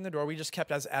kept knocking the door. We just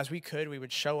kept, as we could, we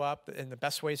would show up in the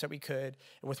best ways that we could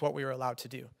with what we were allowed to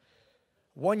do.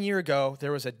 1 year ago,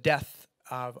 there was a death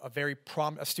of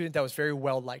a student that was very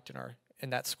well liked in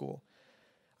that school.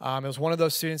 It was one of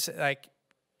those students, like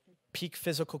peak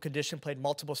physical condition, played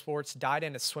multiple sports, died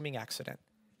in a swimming accident.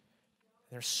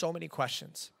 There's so many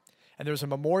questions. And there was a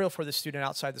memorial for the student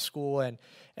outside the school. And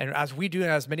as we do,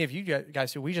 and as many of you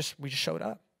guys do, we just showed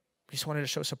up. We just wanted to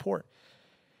show support.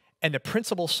 And the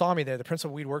principal saw me there, the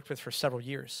principal we'd worked with for several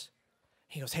years.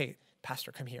 He goes, hey,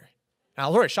 pastor, come here. And I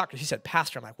was already shocked because he said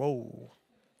pastor. I'm like, whoa,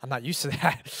 I'm not used to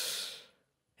that.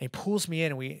 And he pulls me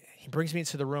in, and he brings me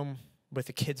into the room with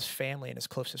the kid's family and his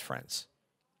closest friends.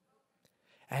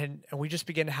 And we just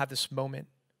began to have this moment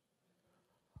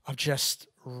of just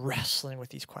wrestling with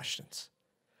these questions.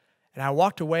 And I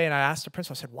walked away, and I asked the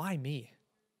principal, I said, why me?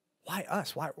 Why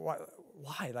us?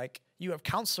 Why? Like, you have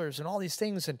counselors and all these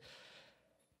things. And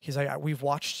he's like, we've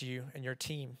watched you and your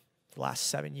team for the last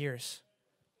 7 years.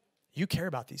 You care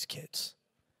about these kids.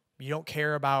 You don't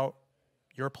care about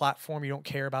your platform. You don't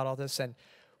care about all this. And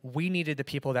we needed the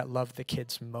people that loved the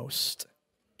kids most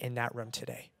in that room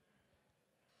today.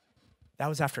 That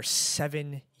was after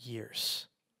 7 years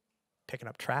picking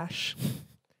up trash,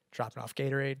 dropping off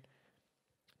Gatorade,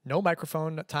 no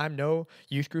microphone time, no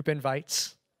youth group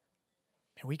invites.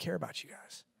 And we care about you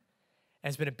guys. And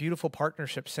it's been a beautiful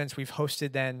partnership since we've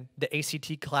hosted then the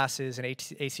ACT classes and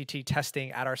ACT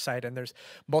testing at our site, and there's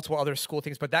multiple other school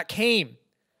things, but that came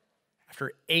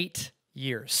after 8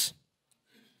 years.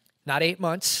 Not 8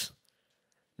 months,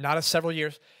 not a several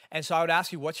years. And so I would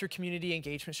ask you, what's your community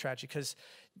engagement strategy? Because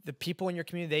the people in your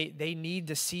community, they need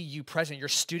to see you present. Your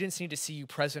students need to see you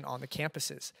present on the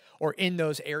campuses or in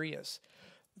those areas.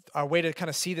 A way to kind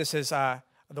of see this is the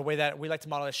way that we like to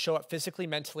model is show up physically,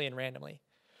 mentally, and randomly.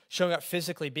 Showing up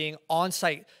physically, being on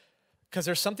site, because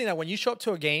there's something that when you show up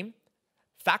to a game,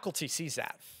 faculty sees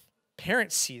that.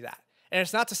 Parents see that. And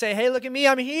it's not to say, hey, look at me,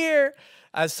 I'm here,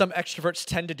 as some extroverts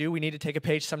tend to do. We need to take a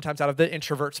page sometimes out of the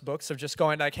introverts' books of just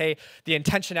going like, hey, the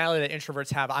intentionality that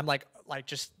introverts have, I'm like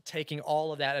just taking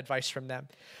all of that advice from them.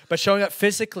 But showing up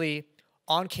physically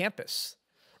on campus,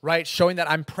 right? Showing that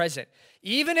I'm present.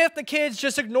 Even if the kids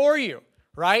just ignore you,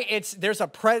 right? There's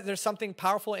something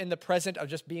powerful in the present of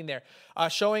just being there.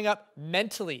 Showing up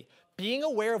mentally, being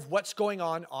aware of what's going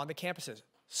on the campuses.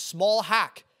 Small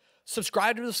hack,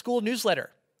 subscribe to the school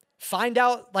newsletter. Find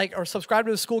out, or subscribe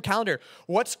to the school calendar.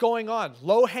 What's going on?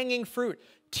 Low-hanging fruit.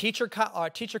 Teacher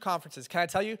conferences. Can I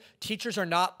tell you, teachers are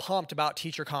not pumped about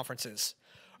teacher conferences,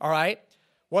 all right?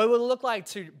 What would it look like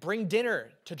to bring dinner,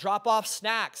 to drop off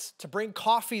snacks, to bring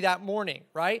coffee that morning,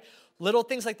 right? Little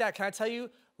things like that. Can I tell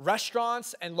you,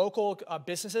 restaurants and local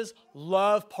businesses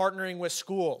love partnering with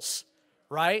schools,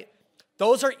 right?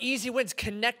 Those are easy wins,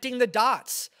 connecting the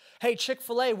dots. Hey,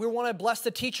 Chick-fil-A, we want to bless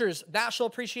the teachers. National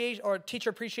Appreciation or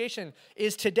Teacher Appreciation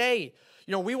is today.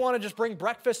 You know, we want to just bring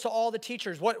breakfast to all the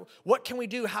teachers. What can we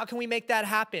do? How can we make that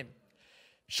happen?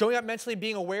 Showing up mentally,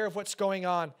 being aware of what's going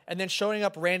on, and then showing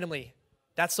up randomly.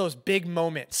 That's those big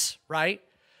moments, right?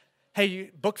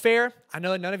 Hey, book fair, I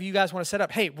know none of you guys want to set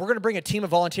up. Hey, we're going to bring a team of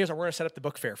volunteers and we're going to set up the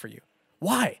book fair for you.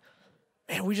 Why?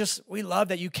 Man, we love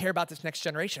that you care about this next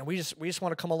generation. We just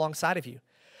want to come alongside of you.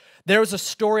 There was a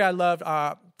story I loved.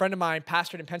 A friend of mine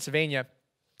pastored in Pennsylvania.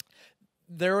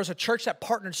 There was a church that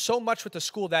partnered so much with the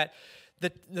school that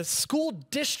the school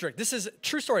district, this is a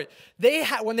true story,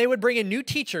 when they would bring in new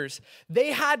teachers,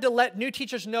 they had to let new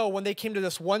teachers know when they came to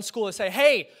this one school to say,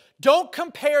 hey, don't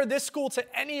compare this school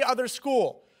to any other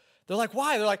school. They're like,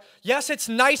 why? They're like, yes, it's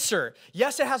nicer.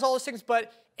 Yes, it has all those things,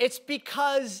 but it's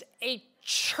because a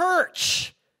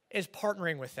church is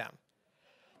partnering with them.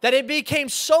 That it became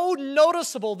so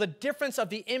noticeable, the difference of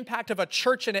the impact of a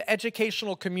church in an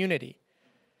educational community,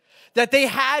 that they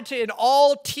had to, in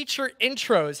all teacher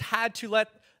intros, had to let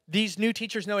these new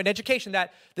teachers know in education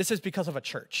that this is because of a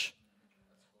church.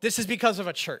 This is because of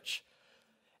a church.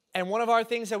 And one of our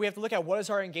things that we have to look at, what does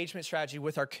our engagement strategy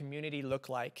with our community look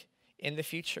like in the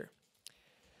future?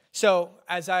 So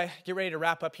as I get ready to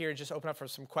wrap up here and just open up for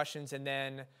some questions and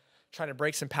then trying to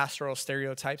break some pastoral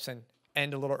stereotypes and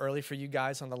end a little early for you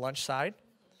guys on the lunch side.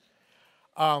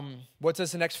 What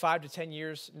does the next 5 to 10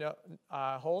 years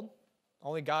hold?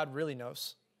 Only God really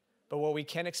knows. But what we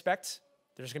can expect,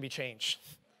 there's going to be change.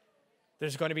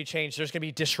 There's going to be change. There's going to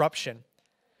be disruption.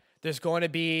 There's going to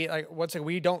be,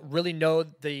 we don't really know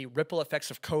the ripple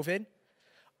effects of COVID.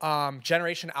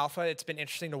 Generation Alpha, it's been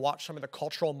interesting to watch some of the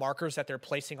cultural markers that they're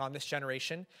placing on this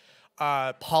generation.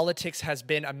 Politics has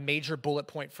been a major bullet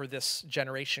point for this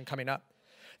generation coming up.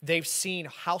 They've seen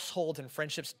households and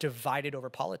friendships divided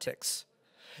over politics.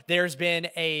 There's been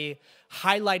a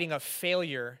highlighting of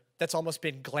failure that's almost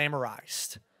been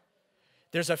glamorized.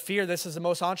 There's a fear, this is the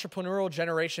most entrepreneurial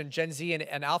generation, Gen Z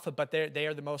and Alpha, but they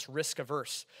are the most risk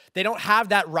averse. They don't have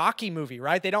that Rocky movie,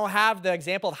 right? They don't have the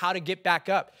example of how to get back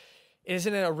up.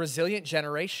 Isn't it a resilient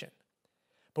generation?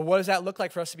 But what does that look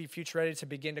like for us to be future ready to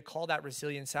begin to call that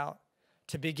resilience out?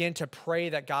 To begin to pray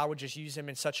that God would just use them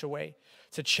in such a way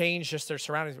to change just their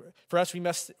surroundings. For us,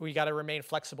 we got to remain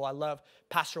flexible. I love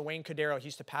Pastor Wayne Cordero. He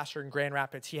used to pastor in Grand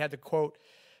Rapids. He had the quote,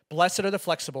 "Blessed are the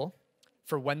flexible,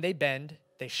 for when they bend,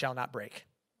 they shall not break."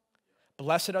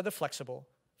 Blessed are the flexible,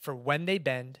 for when they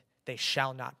bend, they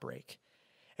shall not break.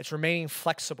 It's remaining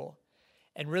flexible.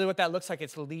 And really what that looks like,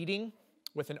 it's leading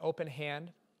with an open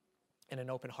hand and an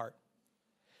open heart.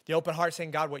 The open heart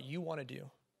saying, God, what you want to do.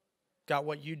 God,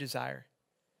 what you desire.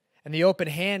 And the open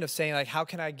hand of saying, like, how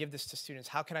can I give this to students?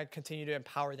 How can I continue to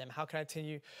empower them? How can I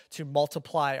continue to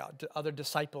multiply other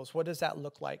disciples? What does that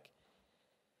look like?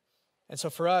 And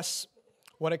so for us,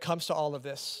 when it comes to all of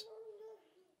this,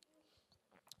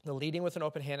 the leading with an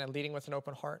open hand and leading with an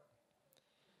open heart.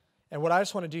 And what I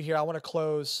just want to do here, I want to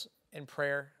close in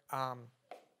prayer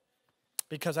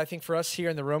because I think for us here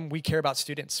in the room, we care about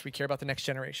students. We care about the next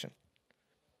generation.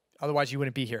 Otherwise, you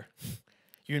wouldn't be here.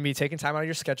 You and me taking time out of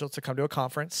your schedule to come to a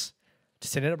conference, to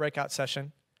sit in a breakout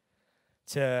session,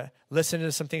 to listen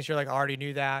to some things you're like, I already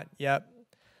knew that. Yep.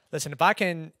 Listen,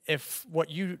 if what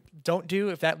you don't do,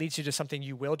 if that leads you to something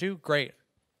you will do, great.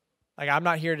 Like, I'm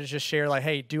not here to just share, like,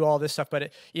 hey, do all this stuff,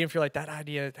 but even if you're like, that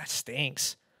idea, that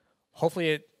stinks,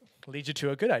 hopefully it leads you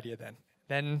to a good idea then.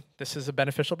 Then this is a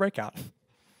beneficial breakout.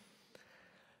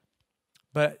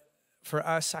 But for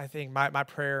us, I think my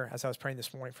prayer as I was praying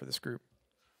this morning for this group,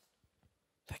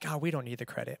 that God, we don't need the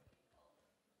credit.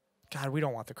 God, we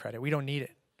don't want the credit. We don't need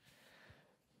it.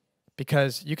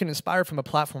 Because you can inspire from a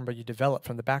platform, but you develop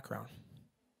from the background.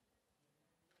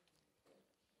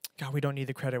 God, we don't need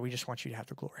the credit. We just want you to have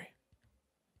the glory.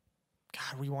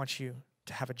 God, we want you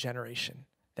to have a generation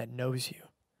that knows you,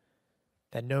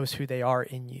 that knows who they are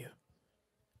in you.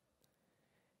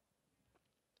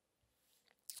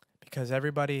 Because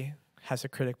everybody has a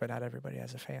critic, but not everybody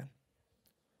has a fan.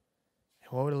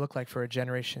 And what would it look like for a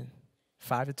generation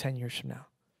 5 to 10 years from now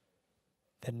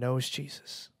that knows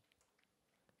Jesus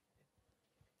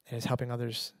and is helping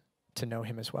others to know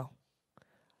him as well?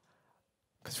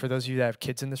 Because for those of you that have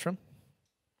kids in this room,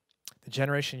 the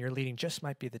generation you're leading just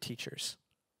might be the teachers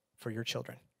for your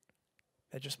children.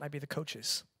 That just might be the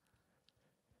coaches.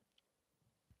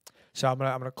 So I'm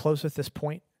gonna close with this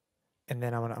point, and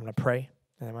then I'm gonna pray,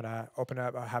 and I'm gonna open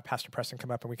up. I'll have Pastor Preston come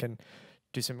up, and we can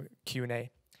do some Q&A.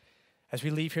 As we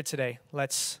leave here today,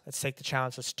 let's take the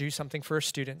challenge. Let's do something for our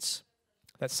students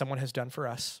that someone has done for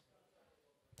us.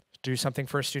 Do something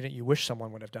for a student you wish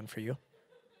someone would have done for you.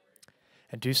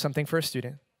 And do something for a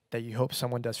student that you hope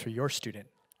someone does for your student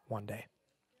one day.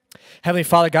 Heavenly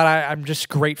Father, God, I'm just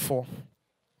grateful,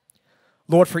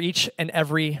 Lord, for each and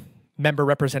every member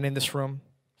represented in this room,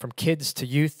 from kids to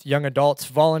youth, young adults,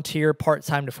 volunteer,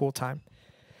 part-time to full-time.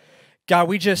 God,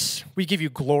 we give you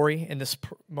glory in this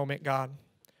moment, God,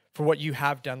 for what you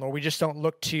have done, Lord. We just don't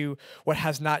look to what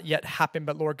has not yet happened,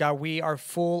 but Lord God, we are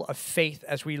full of faith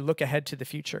as we look ahead to the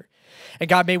future. And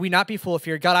God, may we not be full of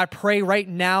fear. God, I pray right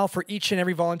now for each and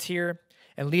every volunteer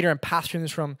and leader and pastor in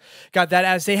this room, God, that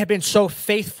as they have been so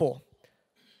faithful,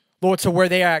 Lord, to where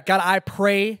they are at, God, I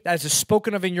pray that as is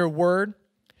spoken of in your word,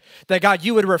 that God,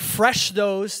 you would refresh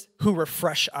those who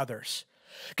refresh others.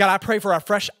 God, I pray for a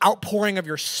fresh outpouring of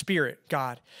your spirit,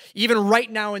 God. Even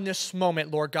right now in this moment,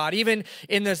 Lord God, even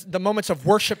in the moments of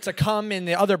worship to come, in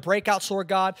the other breakouts, Lord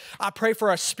God, I pray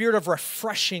for a spirit of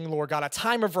refreshing, Lord God, a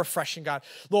time of refreshing, God.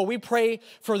 Lord, we pray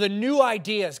for the new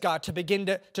ideas, God, to begin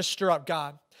to stir up,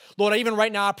 God. Lord, even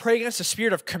right now, I pray against the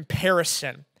spirit of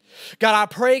comparison. God, I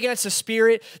pray against the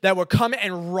spirit that would come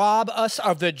and rob us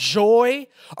of the joy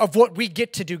of what we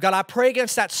get to do. God, I pray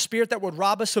against that spirit that would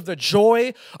rob us of the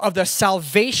joy of the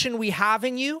salvation we have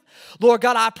in you. Lord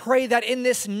God, I pray that in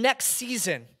this next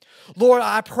season, Lord,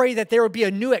 I pray that there would be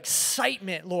a new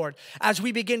excitement, Lord, as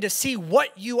we begin to see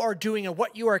what you are doing and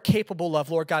what you are capable of,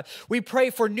 Lord God. We pray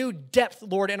for new depth,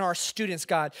 Lord, in our students,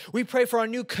 God. We pray for a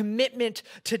new commitment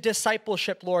to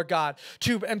discipleship, Lord God,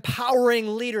 to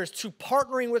empowering leaders, to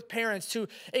partnering with parents, to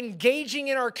engaging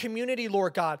in our community,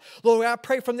 Lord God. Lord, I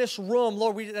pray from this room,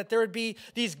 Lord, that there would be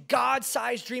these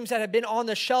God-sized dreams that have been on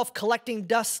the shelf collecting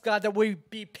dust, God, that would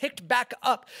be picked back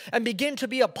up and begin to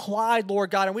be applied, Lord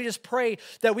God. And we just pray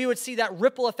that we would see that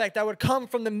ripple effect that would come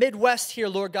from the Midwest here,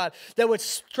 Lord God, that would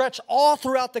stretch all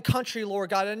throughout the country,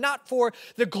 Lord God, and not for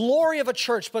the glory of a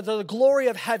church, but the glory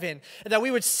of heaven, and that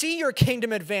we would see your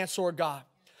kingdom advance, Lord God.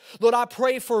 Lord, I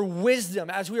pray for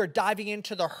wisdom as we are diving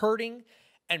into the hurting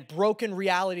and broken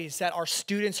realities that our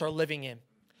students are living in.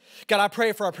 God, I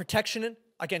pray for a protection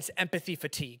against empathy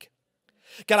fatigue.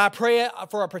 God, I pray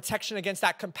for a protection against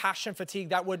that compassion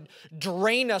fatigue that would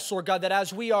drain us, Lord God, that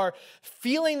as we are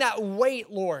feeling that weight,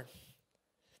 Lord,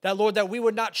 that we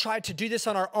would not try to do this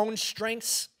on our own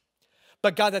strengths,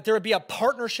 but God, that there would be a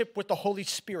partnership with the Holy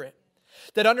Spirit.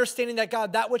 That understanding that,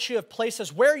 God, that which you have placed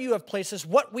us, where you have placed us,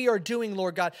 what we are doing,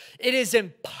 Lord God, it is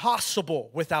impossible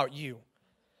without you.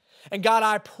 And God,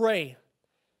 I pray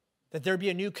that there be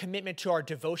a new commitment to our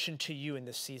devotion to you in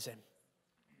this season.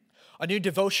 A new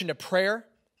devotion to prayer,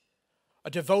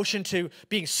 a devotion to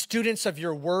being students of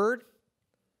your word,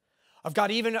 of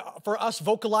God, even for us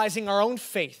vocalizing our own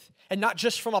faith, and not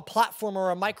just from a platform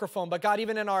or a microphone, but God,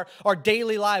 even in our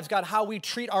daily lives, God, how we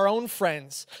treat our own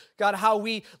friends, God, how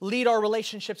we lead our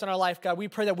relationships in our life, God, we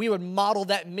pray that we would model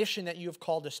that mission that you have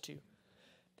called us to.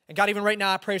 And God, even right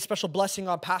now, I pray a special blessing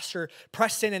on Pastor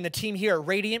Preston and the team here at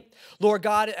Radiant. Lord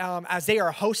God, as they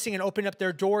are hosting and opening up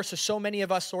their doors to so many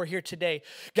of us, Lord, here today.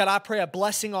 God, I pray a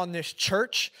blessing on this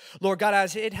church. Lord God,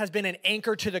 as it has been an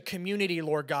anchor to the community,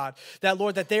 Lord God. That,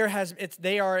 Lord, that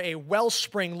they are a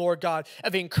wellspring, Lord God,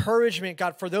 of encouragement,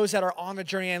 God, for those that are on the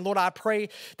journey. And Lord, I pray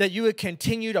that you would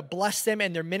continue to bless them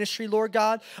and their ministry, Lord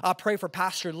God. I pray for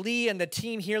Pastor Lee and the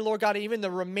team here, Lord God, and even the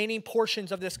remaining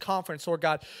portions of this conference, Lord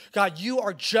God. God, you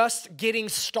are just getting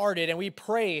started. And we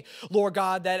pray, Lord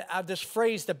God, that this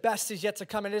phrase, the best is yet to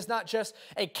come, it is not just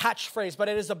a catchphrase, but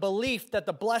it is a belief that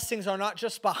the blessings are not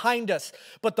just behind us,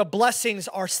 but the blessings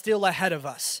are still ahead of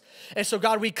us. And so,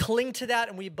 God, we cling to that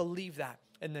and we believe that.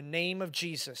 In the name of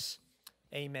Jesus,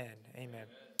 amen. Amen.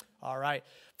 All right.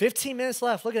 15 minutes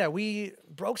left. Look at that. We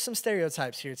broke some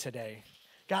stereotypes here today.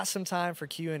 Got some time for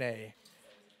Q&A.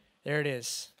 There it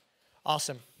is.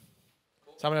 Awesome.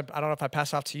 So I don't know if I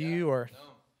pass off to you or... No.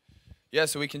 Yeah,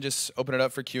 so we can just open it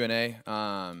up for Q&A.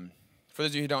 For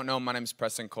those of you who don't know, my name is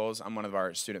Preston Coles. I'm one of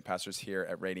our student pastors here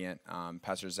at Radiant.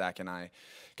 Pastor Zach and I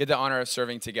get the honor of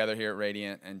serving together here at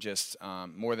Radiant, and just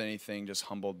more than anything, just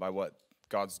humbled by what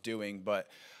God's doing. But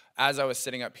as I was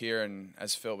sitting up here and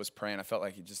as Phil was praying, I felt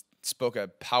like he just spoke a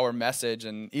power message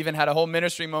and even had a whole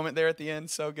ministry moment there at the end.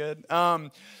 So good.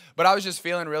 But I was just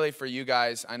feeling really for you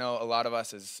guys. I know a lot of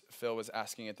us, as Phil was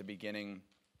asking at the beginning,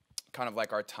 kind of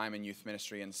like our time in youth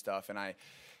ministry and stuff. And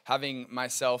having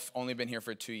myself only been here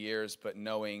for 2 years, but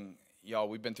knowing, y'all,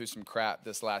 we've been through some crap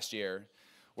this last year.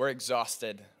 We're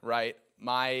exhausted, right?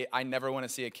 I never want to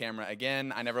see a camera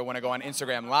again. I never want to go on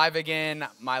Instagram Live again.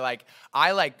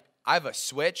 I have a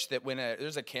switch that when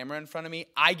there's a camera in front of me,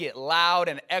 I get loud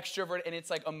and extrovert, and it's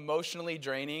like emotionally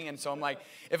draining. And so I'm like,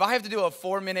 if I have to do a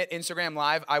 4-minute Instagram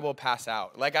Live, I will pass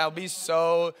out. Like, I'm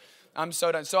so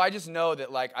done. So I just know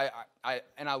that, like,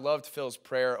 I loved Phil's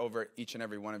prayer over each and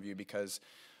every one of you, because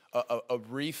a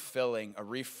refilling, a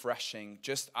refreshing,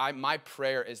 my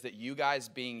prayer is that you guys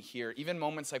being here, even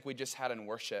moments like we just had in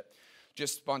worship,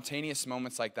 just spontaneous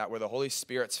moments like that where the Holy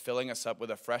Spirit's filling us up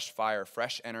with a fresh fire,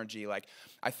 fresh energy. Like,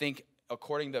 I think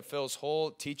according to Phil's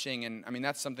whole teaching, and I mean,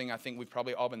 that's something I think we've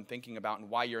probably all been thinking about and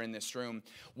why you're in this room.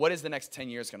 What is the next 10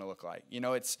 years going to look like? You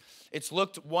know, it's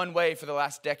looked one way for the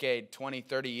last decade, 20,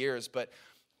 30 years, but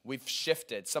we've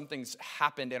shifted. Something's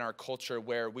happened in our culture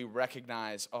where we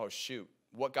recognize, oh, shoot,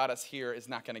 what got us here is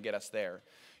not going to get us there.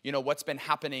 You know, what's been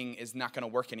happening is not going to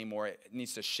work anymore. It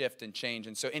needs to shift and change.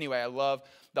 And so anyway, I love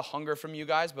the hunger from you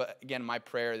guys. But again, my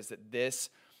prayer is that this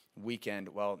weekend,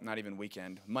 well, not even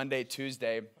weekend, Monday,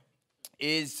 Tuesday,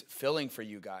 is filling for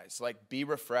you guys. Like, be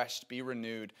refreshed, be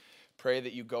renewed. Pray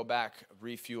that you go back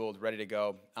refueled, ready to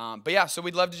go. But yeah, so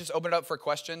we'd love to just open it up for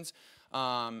questions.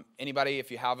 Anybody, if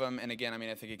you have them. And again, I mean,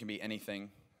 I think it can be anything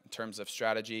in terms of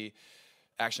strategy,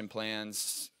 action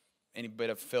plans, any bit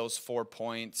of Phil's 4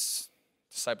 points,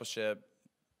 discipleship,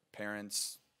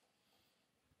 parents,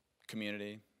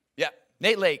 community. Yeah,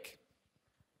 Nate Lake.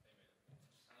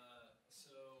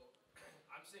 So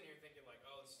I'm sitting here thinking like,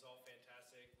 oh, this is all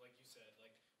fantastic. Like you said,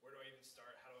 like, where do I even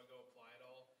start? How do I go apply it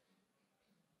all?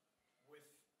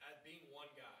 As being one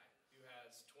guy who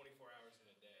has 24 hours in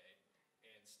a day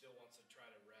and still wants to try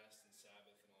to rest and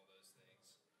Sabbath and all those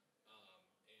things, and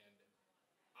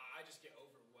I just get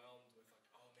overwhelmed with like,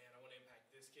 oh man, I want to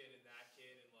impact this kid and that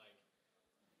kid, and like,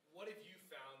 what have you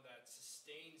found that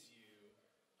sustains you?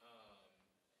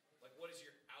 Like, what is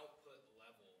your output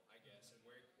level, I guess, and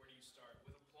where do you start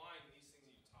with applying these things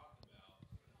that you talked about,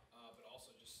 but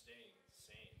also just staying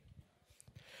sane?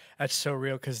 That's so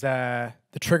real, because the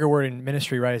trigger word in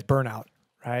ministry, right, is burnout,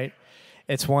 right?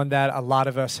 It's one that a lot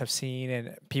of us have seen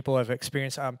and people have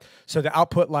experienced. So the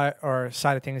output or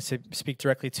side of things, to speak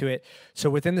directly to it. So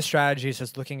within the strategies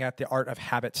is looking at the art of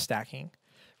habit stacking,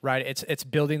 right? It's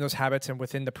building those habits, and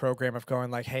within the program of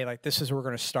going like, hey, like, this is where we're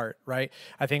going to start, right?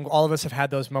 I think all of us have had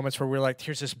those moments where we're like,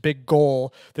 here's this big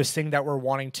goal, this thing that we're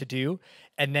wanting to do.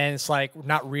 And then it's like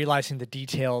not realizing the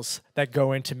details that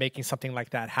go into making something like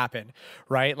that happen,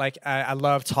 right? Like, I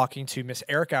love talking to Miss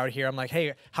Erica out here. I'm like,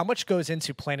 hey, how much goes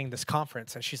into planning this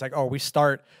conference? And she's like, oh, we're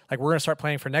going to start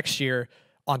planning for next year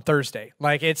on Thursday.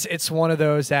 Like, it's one of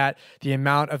those that the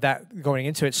amount of that going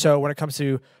into it. So when it comes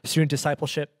to student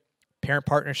discipleship, parent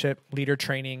partnership, leader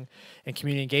training, and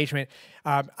community engagement,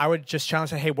 I would just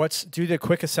challenge that, hey, do the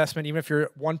quick assessment, even if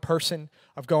you're one person,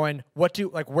 of going,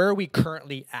 where are we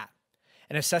currently at?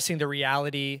 And assessing the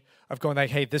reality of going like,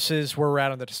 hey, this is where we're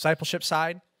at on the discipleship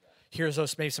side. Here's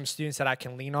maybe some students that I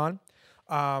can lean on.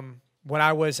 When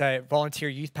I was a volunteer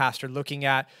youth pastor, looking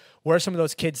at what are some of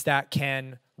those kids that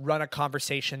can run a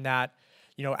conversation that,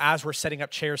 you know, as we're setting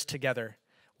up chairs together,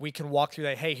 we can walk through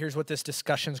that, hey, here's what this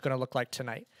discussion is going to look like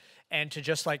tonight. And to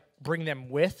just like bring them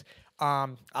with,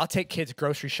 I'll take kids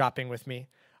grocery shopping with me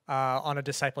on a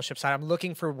discipleship side. I'm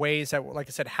looking for ways that, like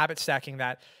I said, habit stacking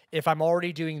that if I'm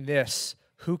already doing this,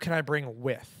 who can I bring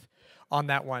with on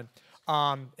that one?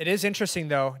 It is interesting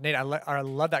though, Nate, I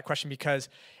love that question because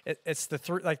it's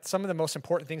like some of the most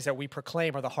important things that we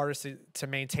proclaim are the hardest to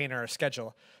maintain in our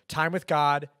schedule. Time with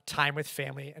God, time with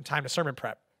family, and time to sermon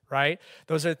prep, right?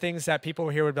 Those are things that people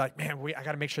here would be like, man, I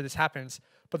got to make sure this happens.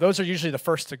 But those are usually the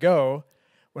first to go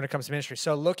when it comes to ministry.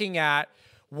 So looking at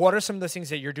what are some of those things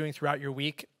that you're doing throughout your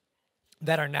week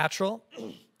that are natural,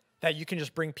 that you can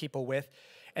just bring people with.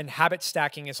 And habit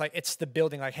stacking is like, it's the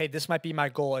building, like, hey, this might be my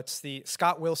goal. It's the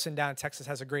Scott Wilson down in Texas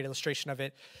has a great illustration of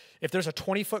it. If there's a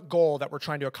 20-foot goal that we're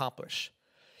trying to accomplish,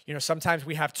 you know, sometimes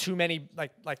we have too many,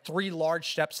 like 3 large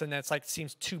steps, and then it's like,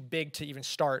 seems too big to even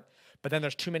start. But then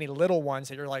there's too many little ones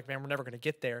that you're like, man, we're never going to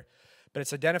get there. But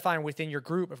it's identifying within your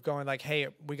group of going like, hey,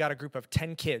 we got a group of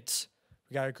 10 kids.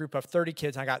 We got a group of 30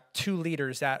 kids. And I got 2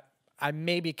 leaders that I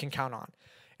maybe can count on.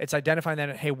 It's identifying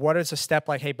that, hey, what is a step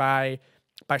like, hey, by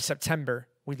September,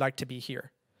 we'd like to be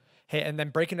here. Hey, and then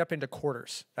breaking it up into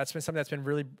quarters. That's been something that's been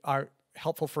really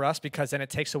helpful for us because then it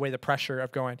takes away the pressure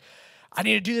of going, I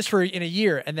need to do this in a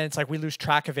year. And then it's like we lose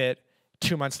track of it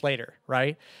 2 months later,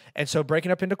 right? And so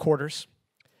breaking up into quarters.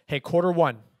 Hey, quarter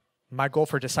 1, my goal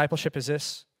for discipleship is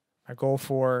this. My goal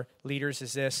for leaders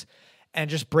is this. And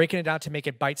just breaking it down to make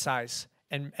it bite-sized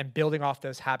and building off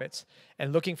those habits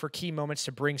and looking for key moments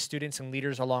to bring students and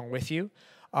leaders along with you.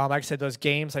 Like I said, those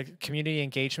games, like community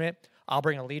engagement, I'll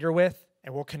bring a leader with,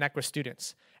 and we'll connect with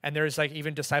students. And there's like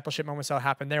even discipleship moments that'll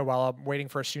happen there while I'm waiting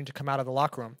for a student to come out of the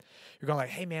locker room. You're going like,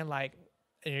 hey man, like,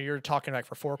 and you're talking like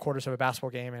for 4 quarters of a basketball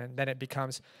game, and then it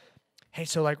becomes, hey,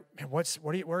 so like, man, what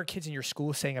are kids in your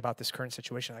school saying about this current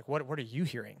situation? Like, what are you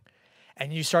hearing?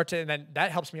 And you start to, and then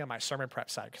that helps me on my sermon prep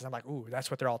side because I'm like, ooh,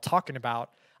 that's what they're all talking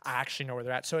about. I actually know where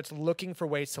they're at. So it's looking for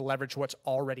ways to leverage what's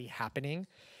already happening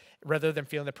rather than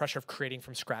feeling the pressure of creating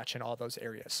from scratch in all those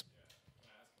areas.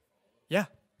 Yeah.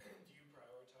 Do you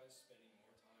prioritize spending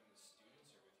more time with students or with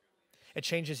your leaders? It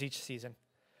changes each season.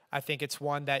 I think it's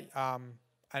one that,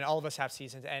 and all of us have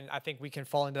seasons, and I think we can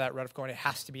fall into that rut of going, it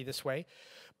has to be this way.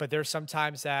 But there's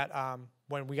sometimes that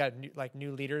when we got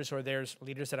new leaders or there's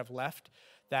leaders that have left,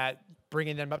 that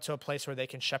bringing them up to a place where they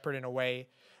can shepherd in a way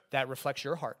that reflects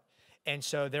your heart. And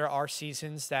so there are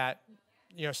seasons that,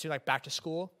 you know, like back to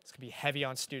school, it's going to be heavy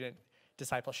on student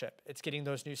discipleship. It's getting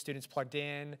those new students plugged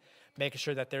in, making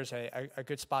sure that there's a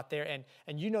good spot there.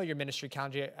 And you know your ministry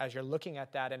calendar as you're looking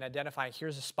at that and identifying,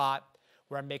 here's a spot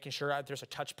where I'm making sure there's a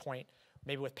touch point,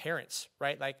 maybe with parents,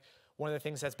 right? Like one of the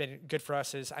things that's been good for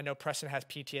us is I know Preston has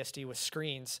PTSD with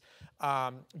screens,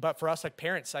 but for us, like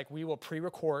parents, like we will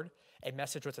pre-record a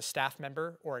message with a staff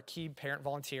member or a key parent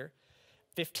volunteer,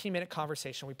 15-minute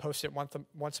conversation. We post it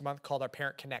once a month called our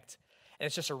Parent Connect. And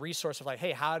it's just a resource of like,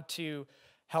 hey, how to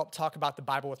help talk about the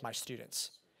Bible with my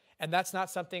students. And that's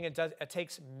not something it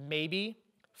takes maybe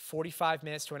 45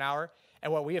 minutes to an hour.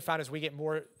 And what we have found is we get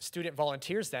more student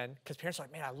volunteers then because parents are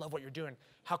like, man, I love what you're doing.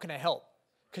 How can I help?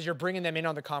 Because you're bringing them in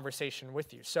on the conversation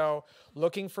with you. So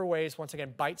looking for ways, once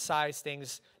again, bite-sized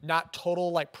things, not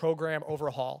total like program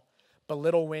overhaul, but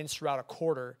little wins throughout a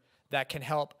quarter that can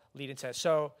help lead into it.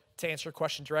 So to answer your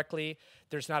question directly,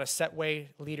 there's not a set way,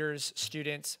 leaders,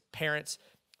 students, parents,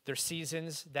 there's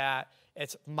seasons that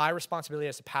it's my responsibility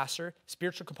as a pastor,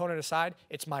 spiritual component aside,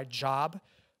 it's my job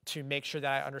to make sure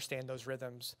that I understand those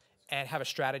rhythms and have a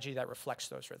strategy that reflects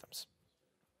those rhythms.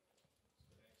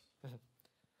 Mm-hmm.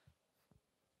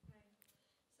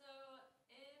 So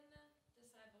in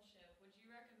discipleship, would you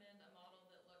recommend a model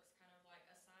that looks kind of like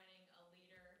assigning a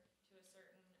leader to a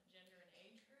certain gender and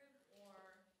age group,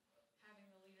 or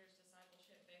having the leaders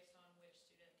discipleship based on which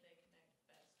student they connect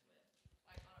best with,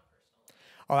 like on a personal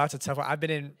level? Oh, that's a tough one. I've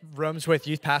been in rooms with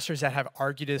youth pastors that have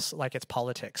argued this like it's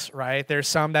politics, right? There's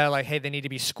some that are like, hey, they need to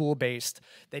be school-based.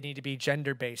 They need to be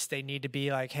gender-based. They need to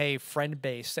be like, hey,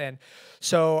 friend-based. And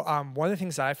so one of the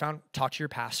things that I found, talk to your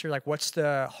pastor, like what's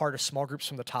the heart of small groups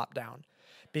from the top down?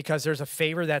 Because there's a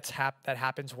favor that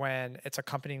happens when it's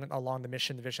accompanying along the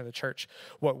mission, the vision of the church.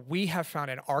 What we have found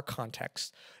in our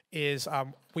context is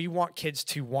we want kids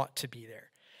to want to be there.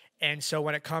 And so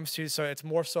when it comes to, so it's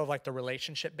more so of like the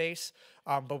relationship base,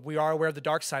 but we are aware of the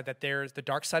dark side, that there's the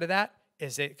dark side of that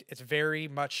is it's very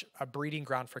much a breeding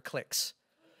ground for cliques.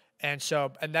 And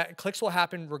so, and that cliques will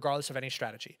happen regardless of any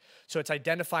strategy. So it's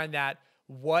identifying that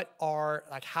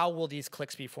how will these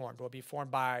cliques be formed? Will it be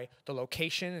formed by the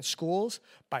location in schools,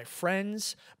 by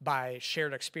friends, by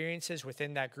shared experiences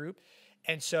within that group?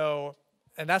 And so,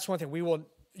 and that's one thing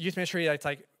youth ministry, it's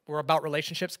like, we're about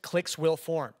relationships. Cliques will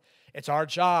form. It's our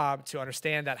job to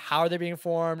understand that how are they being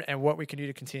formed and what we can do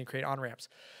to continue to create on-ramps.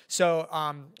 So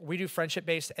we do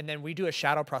friendship-based, and then we do a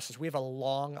shadow process. We have a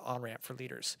long on-ramp for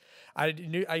leaders. I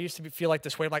used to feel like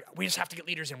this way, like, we just have to get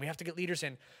leaders in. We have to get leaders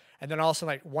in. And then all of a sudden,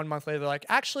 like 1 month later, they're like,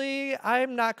 actually,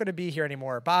 I'm not going to be here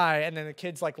anymore. Bye. And then the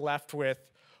kid's like left with,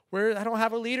 I don't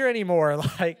have a leader anymore.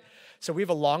 So we have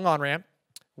a long on-ramp.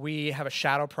 We have a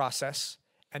shadow process.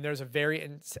 And there's a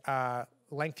very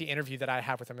lengthy interview that I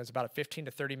have with them. It's about a 15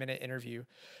 to 30-minute interview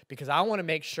because I want to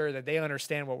make sure that they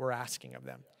understand what we're asking of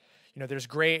them. You know, there's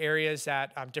gray areas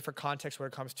that different contexts when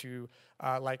it comes to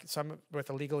like some with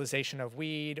the legalization of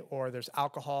weed, or there's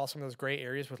alcohol, some of those gray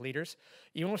areas with leaders.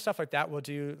 Even with stuff like that, we'll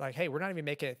do like, hey, we're not even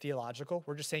making it theological.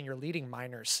 We're just saying you're leading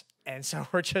minors. And so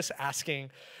we're just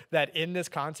asking that in this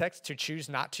context to choose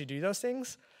not to do those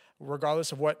things,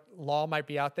 regardless of what law might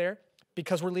be out there,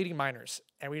 because we're leading minors.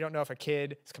 And we don't know if a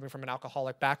kid is coming from an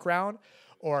alcoholic background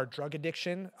or drug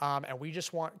addiction. And we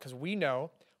just want, because we know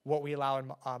what we allow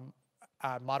in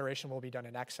moderation will be done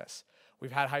in excess.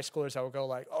 We've had high schoolers that will go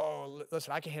like, oh,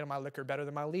 listen, I can handle my liquor better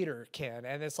than my leader can.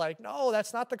 And it's like, no,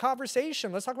 that's not the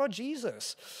conversation. Let's talk about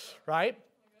Jesus, right?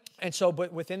 And so,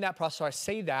 but within that process, so I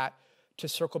say that to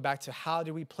circle back to how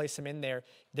do we place them in there.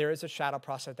 There is a shadow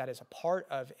process that is a part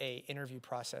of a interview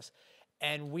process.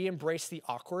 And we embrace the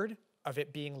awkward of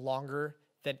it being longer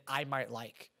than I might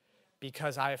like,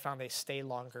 because I have found they stay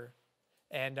longer.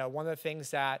 And one of the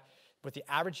things that with the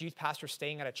average youth pastor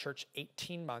staying at a church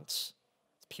 18 months,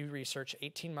 Pew Research,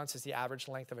 18 months is the average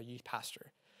length of a youth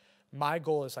pastor. My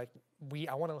goal is like,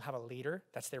 I want to have a leader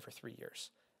that's there for 3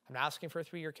 years. I'm not asking for a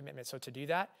 3-year commitment. So to do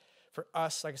that, for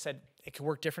us, like I said, it can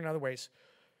work different in other ways.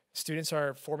 Students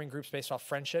are forming groups based off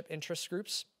friendship, interest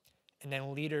groups, and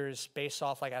then leaders based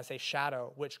off, like as they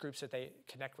shadow, which groups that they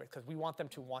connect with, because we want them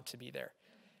to want to be there.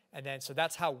 And then, so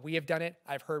that's how we have done it.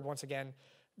 I've heard, once again,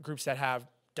 groups that have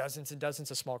dozens and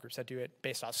dozens of small groups that do it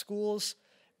based off schools,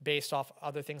 based off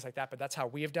other things like that, but that's how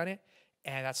we have done it.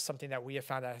 And that's something that we have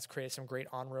found that has created some great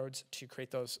on-roads to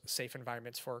create those safe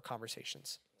environments for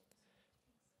conversations.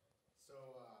 So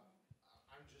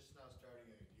I'm just now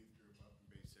starting a youth group up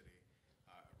in Bay City,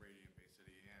 Radiant Bay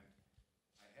City, and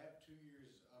I have 2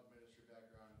 years of ministry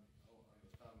background. I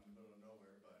was found in the middle of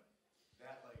nowhere, but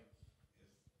that like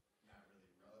is not really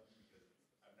relevant because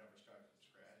I've never started from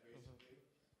scratch basically,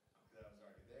 because I was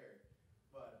already there.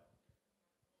 But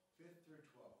 5th through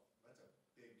 12th, that's a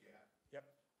big gap. Yep.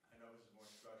 I know this is more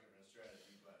structure than a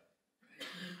strategy, but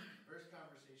first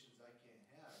conversations I can't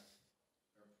have,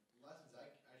 or lessons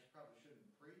I probably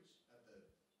shouldn't preach at the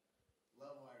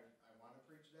level I want to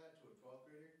preach that to a 12th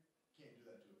grader, can't do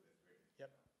that to a 5th grader.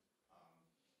 Yep.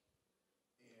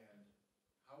 And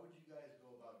how would you guys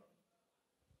go about,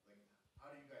 like,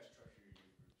 how do you guys structure your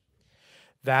youth groups?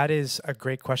 That is a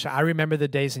great question. I remember the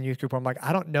days in youth group where I'm like,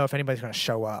 I don't know if anybody's going to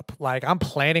show up. Like, I'm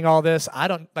planning all this.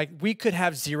 We could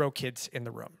have 0 kids in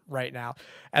the room right now.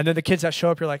 And then the kids that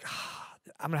show up, you're like,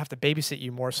 I'm going to have to babysit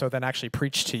you more so than actually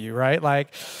preach to you, right?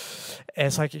 Like,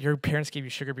 it's like your parents gave you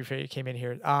sugar before you came in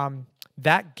here.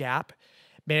 That gap,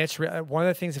 man, it's one of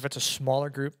the things, if it's a smaller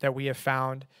group that we have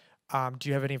found, do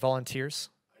you have any volunteers?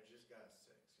 I just got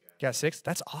 6, yeah. You got 6?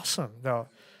 That's awesome, though.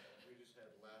 We just had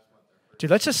last month our first.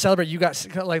 Dude, let's just celebrate. You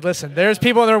got, like, listen, there's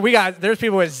people there. There's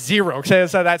people with 0. Okay,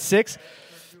 so that's 6.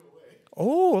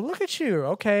 Oh, look at you.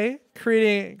 Okay,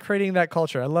 creating that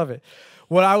culture. I love it.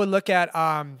 What I would look at,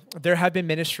 there have been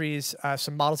ministries,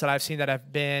 some models that I've seen that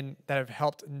have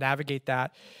helped navigate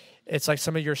that. It's like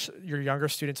some of your younger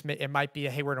students. It might be,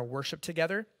 hey, we're going to worship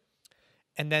together,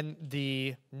 and then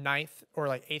the 9th or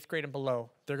like 8th grade and below,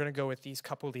 they're going to go with these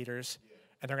couple leaders,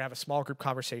 and they're going to have a small group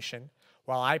conversation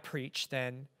while I preach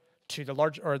then to the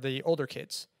large or the older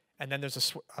kids. And then there's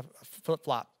a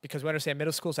flip-flop, because we understand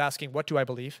middle school's asking, what do I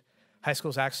believe? High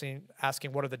school's asking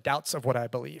what are the doubts of what I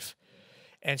believe?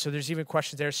 And so there's even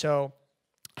questions there. So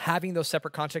having those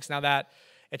separate contexts, now that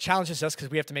it challenges us because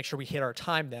we have to make sure we hit our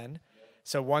time then.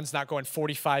 So one's not going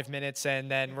 45 minutes and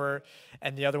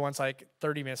the other one's like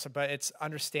 30 minutes. But it's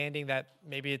understanding that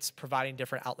maybe it's providing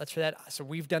different outlets for that. So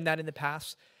we've done that in the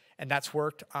past, and that's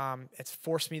worked. It's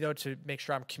forced me, though, to make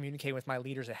sure I'm communicating with my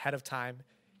leaders ahead of time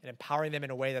and empowering them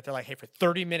in a way that they're like, hey, for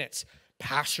 30 minutes,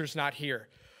 pastor's not here.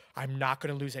 I'm not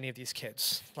going to lose any of these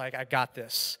kids. Like, I got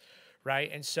this, right?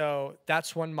 And so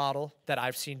that's one model that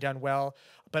I've seen done well,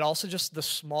 but also just the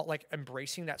small, like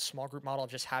embracing that small group model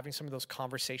of just having some of those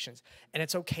conversations. And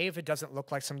it's okay if it doesn't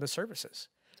look like some of the services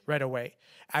right away.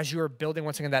 As you are building,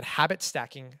 once again, that habit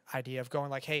stacking idea of going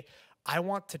like, hey, I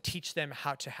want to teach them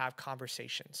how to have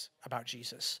conversations about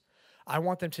Jesus. I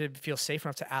want them to feel safe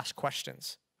enough to ask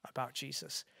questions about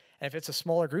Jesus. And if it's a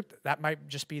smaller group, that might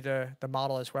just be the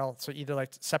model as well. So either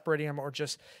like separating them or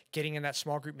just getting in that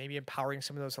small group, maybe empowering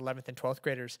some of those 11th and 12th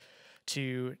graders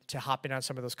to hop in on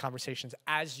some of those conversations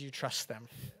as you trust them.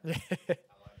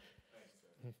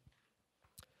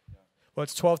 Well,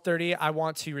 it's 12:30. I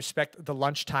want to respect the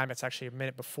lunch time. It's actually a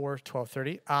minute before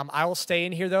 12:30. I will stay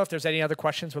in here, though. If there's any other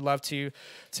questions, would love to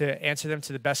answer them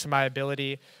to the best of my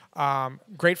ability.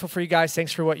 Grateful for you guys.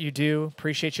 Thanks for what you do.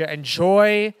 Appreciate you.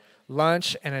 Enjoy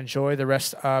lunch and enjoy the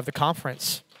rest of the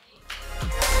conference.